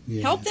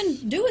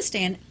do a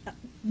stand,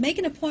 make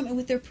an appointment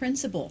with their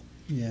principal.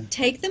 Yeah.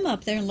 Take them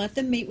up there and let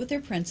them meet with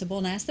their principal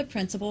and ask the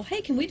principal,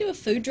 hey, can we do a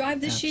food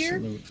drive this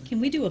year? Can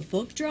we do a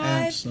book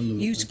drive?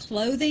 Absolutely. Use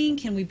clothing?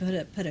 Can we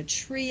put a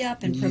tree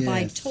up and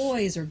provide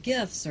toys or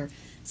gifts or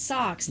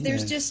socks?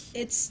 There's just,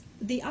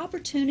 the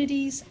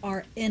opportunities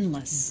are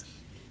endless.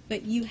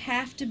 But you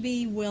have to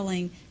be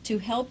willing to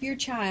help your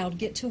child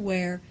get to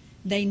where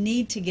they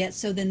need to get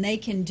so then they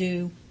can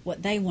do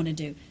what they want to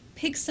do.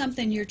 Pick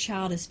something your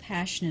child is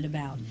passionate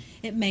about.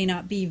 It may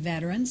not be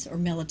veterans or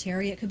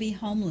military. It could be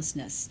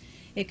homelessness.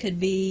 It could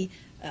be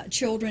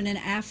children in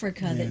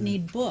Africa that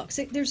need books.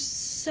 There's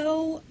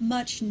so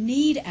much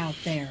need out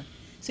there.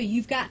 So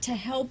you've got to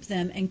help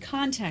them and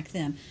contact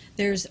them.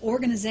 There's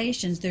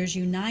organizations. There's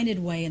United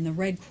Way and the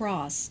Red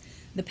Cross.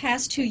 The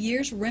past 2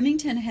 years,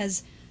 Remington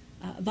has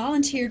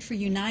volunteered for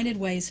United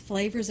Way's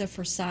Flavors of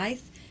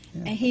Forsyth.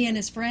 And he and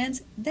his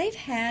friends, they've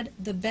had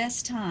the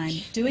best time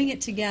doing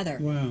it together.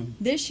 Wow.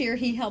 This year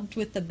he helped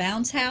with the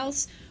bounce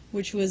house,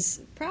 which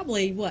was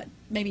probably,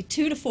 maybe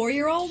 2 to 4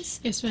 year olds?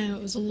 Yes, ma'am.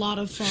 It was a lot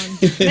of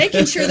fun.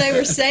 Making sure they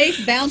were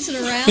safe, bouncing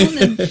around.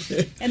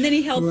 And then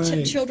he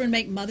helped children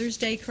make Mother's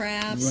Day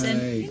crafts. And,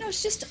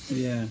 it's just,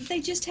 they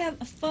just have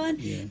fun.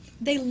 Yeah.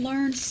 They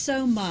learn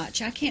so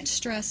much. I can't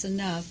stress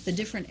enough the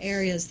different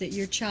areas that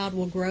your child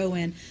will grow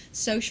in.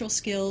 Social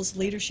skills,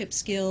 leadership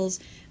skills,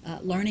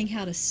 learning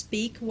how to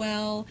speak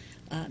well,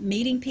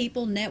 meeting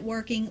people,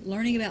 networking,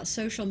 learning about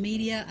social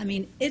media. I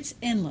mean, it's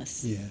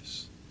endless.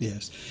 Yes.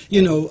 Yes.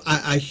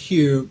 I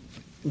hear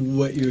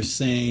what you're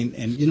saying,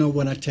 and you know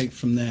what I take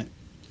from that?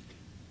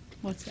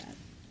 What's that?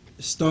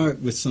 Start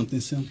with something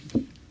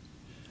simple.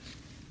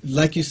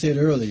 Like you said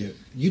earlier,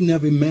 you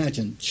never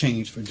imagined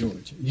change for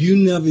Georgia. You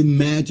never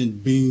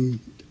imagined being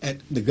at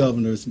the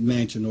governor's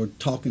mansion or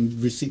talking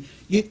receipt.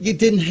 You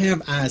didn't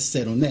have eyes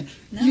set on that.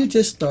 No. You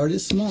just started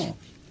small.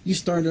 You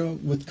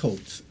started with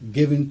coats,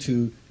 given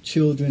to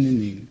children in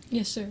need.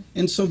 Yes, sir.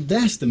 And so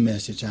that's the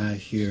message I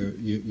hear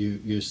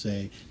you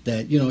say,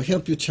 that, you know,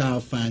 help your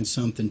child find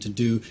something to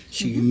do.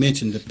 You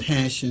mentioned the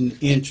passion,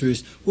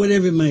 interest,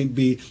 whatever it might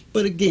be.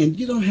 But again,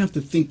 you don't have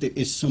to think that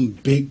it's some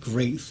big,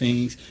 great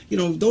things. You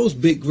know, those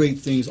big, great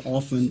things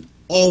often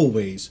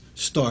always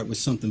start with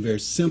something very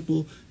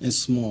simple and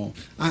small.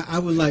 I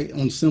would like,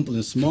 on simple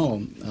and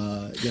small,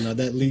 you know,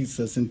 that leads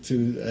us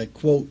into a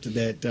quote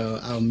that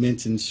I'll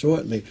mention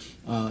shortly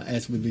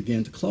as we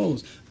begin to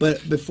close.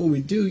 But before we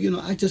do, you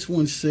know, I just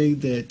want to say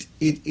that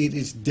it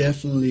is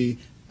definitely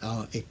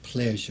a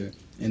pleasure,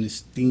 an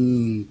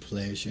esteemed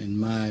pleasure, and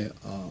my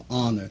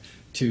honor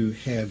to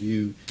have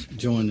you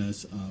join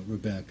us,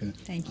 Rebecca.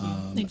 Thank you.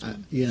 Thanks,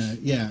 Mom.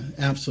 Yeah,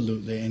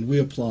 absolutely. And we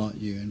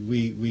applaud you, and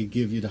we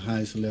give you the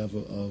highest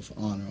level of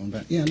honor on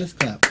that. Yeah, let's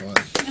clap for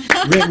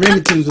it.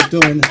 Remington's are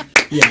doing.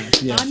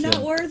 Yes. I'm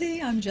not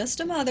worthy. I'm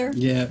just a mother.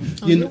 Yeah,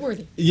 You're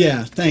worthy.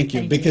 Yeah, thank you.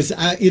 Thank Because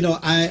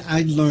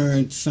I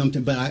learned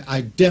something, but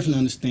I definitely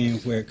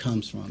understand where it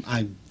comes from.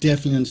 I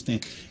definitely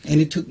understand, and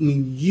it took me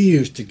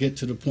years to get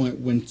to the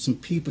point when some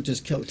people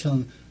just kept telling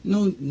me,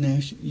 "No,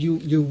 Nash,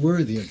 you're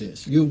worthy of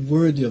this. You're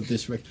worthy of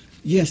this.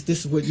 Yes,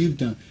 this is what you've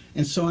done."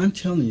 And so I'm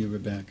telling you,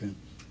 Rebecca,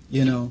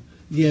 you know,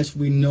 yes,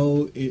 we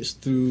know it's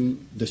through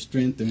the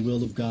strength and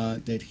will of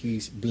God that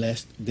He's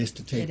blessed this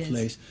to take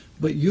place.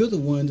 But you're the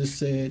one that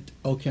said,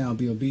 "Okay, I'll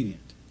be obedient."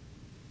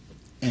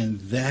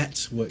 And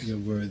that's what you're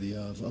worthy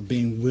of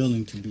being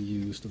willing to be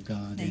used of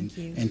God. Thank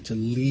you. And to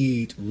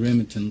lead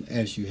Remington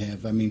as you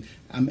have. I mean,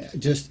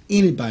 just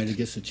anybody that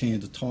gets a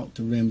chance to talk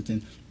to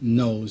Remington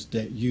knows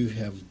that you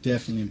have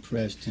definitely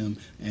impressed him,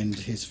 and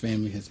his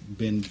family has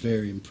been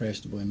very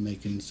impressionable in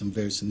making some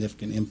very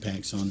significant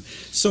impacts on it.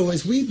 So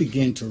as we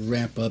begin to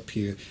wrap up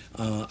here,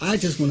 I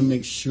just want to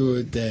make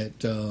sure that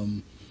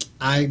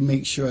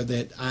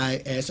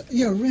I ask,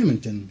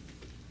 Remington,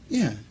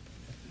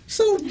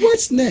 so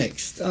what's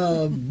next?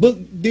 Book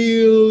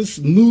deals,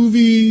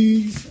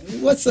 movies.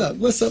 What's up?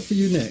 What's up for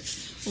you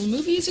next? Well, a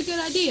movie is a good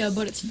idea,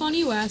 but it's funny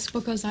you ask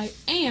because I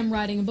am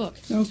writing a book.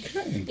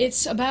 Okay.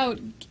 It's about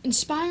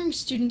inspiring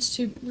students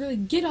to really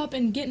get up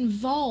and get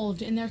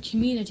involved in their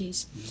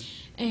communities.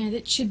 And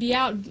it should be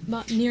out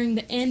nearing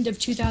the end of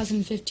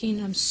 2015.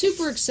 And I'm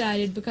super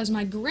excited because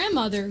my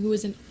grandmother, who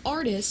is an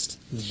artist,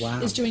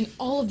 is doing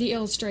all of the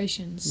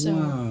illustrations. So.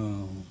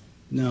 Wow.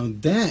 Now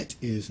that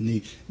is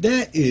neat.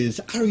 That is,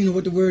 I don't even know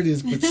what the word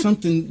is, but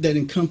something that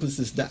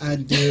encompasses the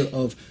idea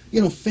of,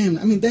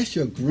 family. I mean, that's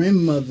your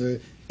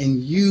grandmother and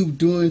you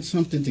doing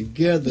something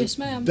together. Yes,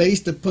 ma'am.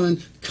 Based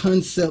upon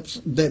concepts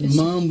that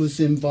Mom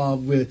was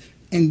involved with.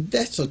 And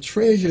that's a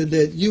treasure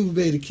that you will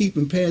be able to keep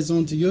and pass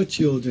on to your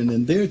children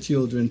and their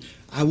children.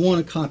 I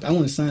want a copy. I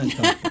want a signed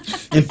copy.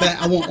 In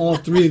fact, I want all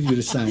three of you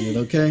to sign it,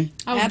 okay?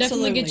 I will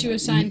definitely get you a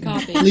signed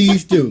copy.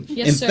 Please do.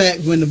 Yes, sir. In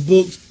fact, when the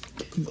book's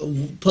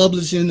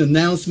publishing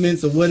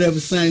announcements or whatever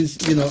signs,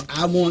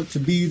 I want to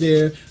be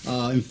there.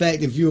 In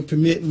fact, if you'll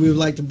permit, we would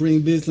like to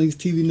bring BizLinks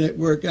TV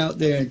Network out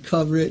there and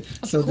cover it.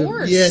 Of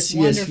course. Yes.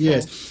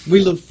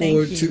 We look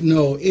forward Thank to.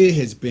 No, it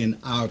has been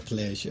our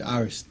pleasure,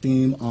 our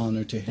esteemed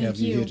honor to have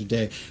you here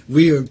today.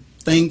 We are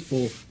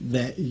thankful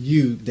that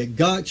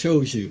God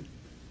chose you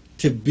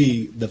to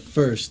be the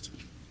first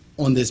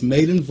on this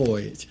maiden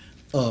voyage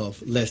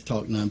of Let's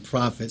Talk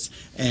Nonprofits.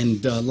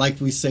 And like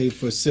we say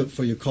for Sip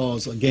for Your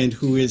Cause, again,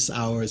 who is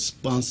our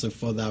sponsor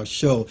for our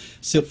show,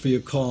 Sip for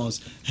Your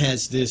Cause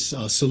has this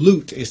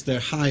salute. It's their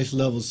highest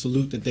level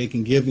salute that they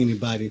can give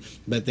anybody,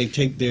 but they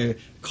take their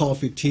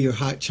coffee, tea, or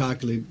hot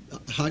chocolate,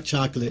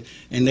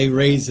 and they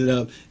raise it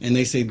up, and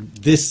they say,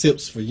 "This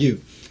sip's for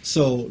you."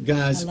 So,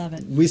 guys, I love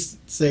it. we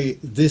say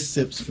this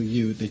sip's for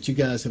you, that you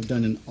guys have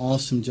done an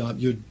awesome job.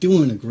 You're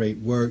doing a great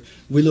work.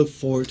 We look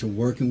forward to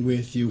working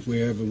with you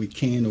wherever we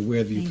can or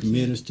wherever you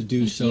permit us to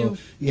do so.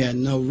 Yeah,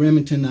 no,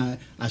 Remington, I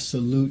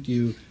salute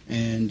you,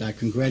 and I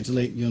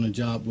congratulate you on a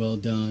job well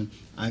done.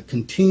 I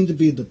continue to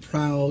be the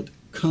proud,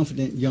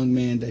 confident young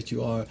man that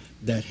you are,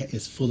 that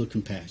is full of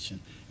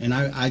compassion. And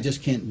I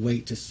just can't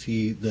wait to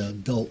see the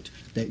adult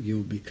that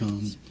you'll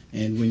become.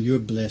 And when you're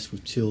blessed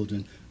with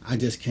children, I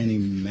just can't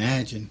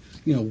imagine,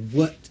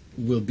 what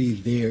will be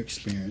their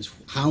experience.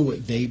 How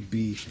would they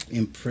be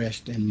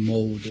impressed and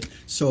molded?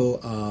 So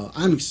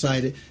I'm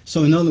excited.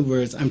 So in other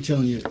words, I'm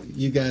telling you,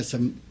 you guys,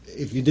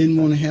 if you didn't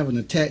want to have an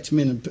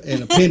attachment,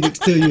 an appendix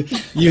to you,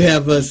 you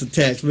have us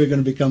attached. We're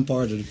going to become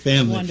part of the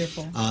family.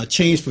 Wonderful.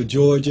 Change for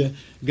Georgia.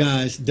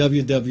 Guys,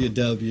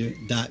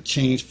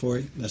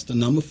 www.changefor, that's the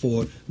number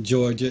 4,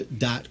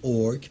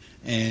 Georgia.org.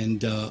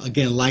 And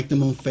again, like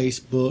them on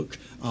Facebook.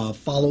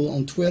 Follow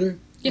on Twitter.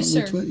 Yes,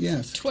 sir.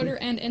 Yes. Twitter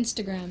and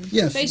Instagram.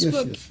 Yes.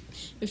 Facebook, yes.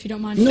 if you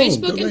don't mind. No,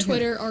 Facebook go and right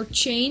Twitter are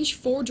Change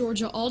for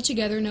Georgia all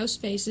together, no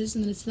spaces,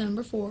 and then it's the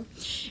number 4.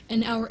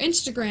 And our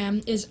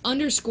Instagram is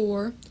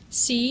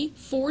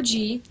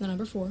 _C4G, the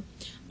number 4,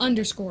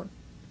 _.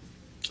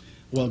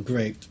 Well,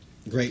 great.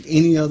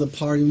 Any other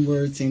parting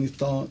words, any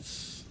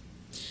thoughts?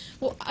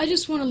 Well, I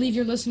just want to leave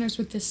your listeners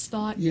with this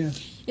thought. Yeah.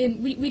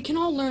 And we can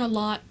all learn a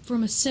lot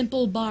from a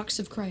simple box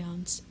of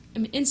crayons. I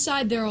mean,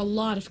 inside there are a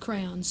lot of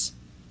crayons.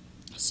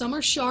 Some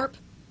are sharp,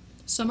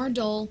 Some are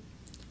dull,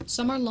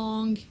 some are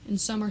long,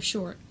 and some are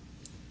short.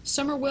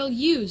 Some are well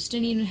used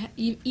and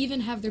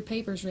even have their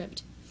papers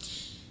ripped.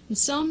 And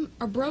some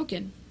are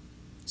broken.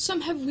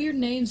 Some have weird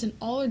names and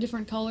all are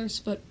different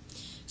colors, but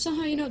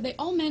somehow, they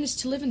all manage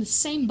to live in the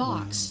same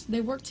box. Wow.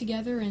 They work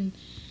together and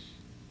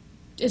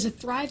as a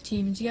Thrive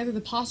team, and together the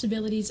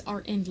possibilities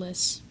are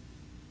endless.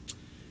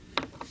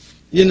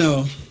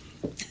 I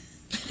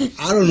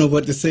don't know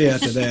what to say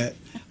after that.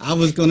 I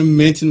was going to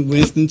mention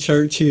Winston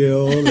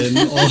Churchill and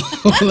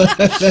all of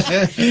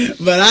that,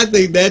 but I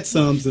think that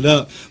sums it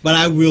up. But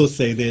I will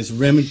say this,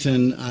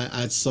 Remington,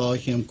 I saw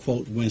him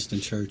quote Winston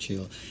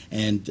Churchill,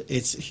 and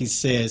he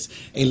says,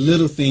 a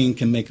little thing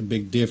can make a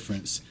big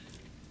difference.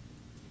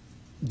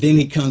 Then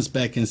he comes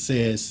back and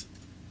says,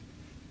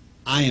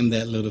 I am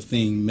that little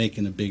thing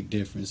making a big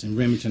difference. And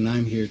Remington,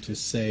 I'm here to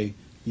say,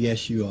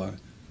 yes, you are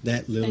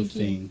that little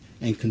thing,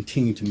 and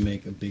continue to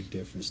make a big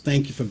difference.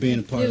 Thank you for being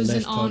a part of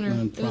Let's Talk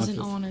Nonprofit. It was an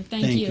honor.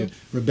 Thank you.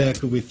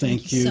 Rebecca, we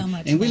thank you. So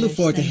much, and we look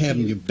forward to thank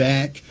having you. you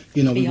back.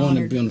 We want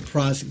to be on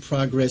the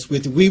progress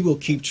with it. We will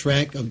keep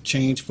track of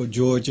Change for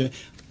Georgia.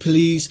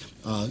 Please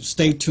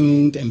stay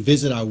tuned and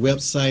visit our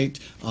website,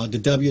 the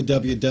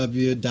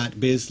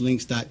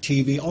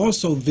www.bizlinks.tv.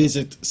 Also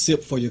visit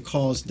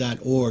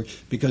sipforyourcause.org,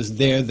 because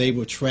there they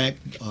will track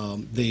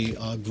the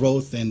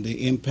growth and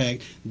the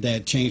impact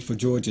that Change for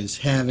Georgia is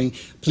having.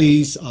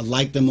 Please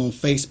like them on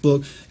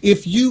Facebook.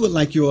 If you would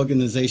like your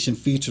organization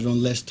featured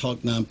on Let's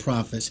Talk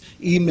Nonprofits,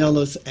 email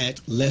us at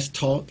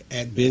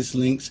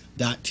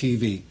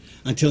letstalk@bizlinks.tv.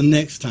 Until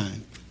next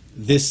time,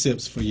 this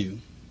SIP's for you.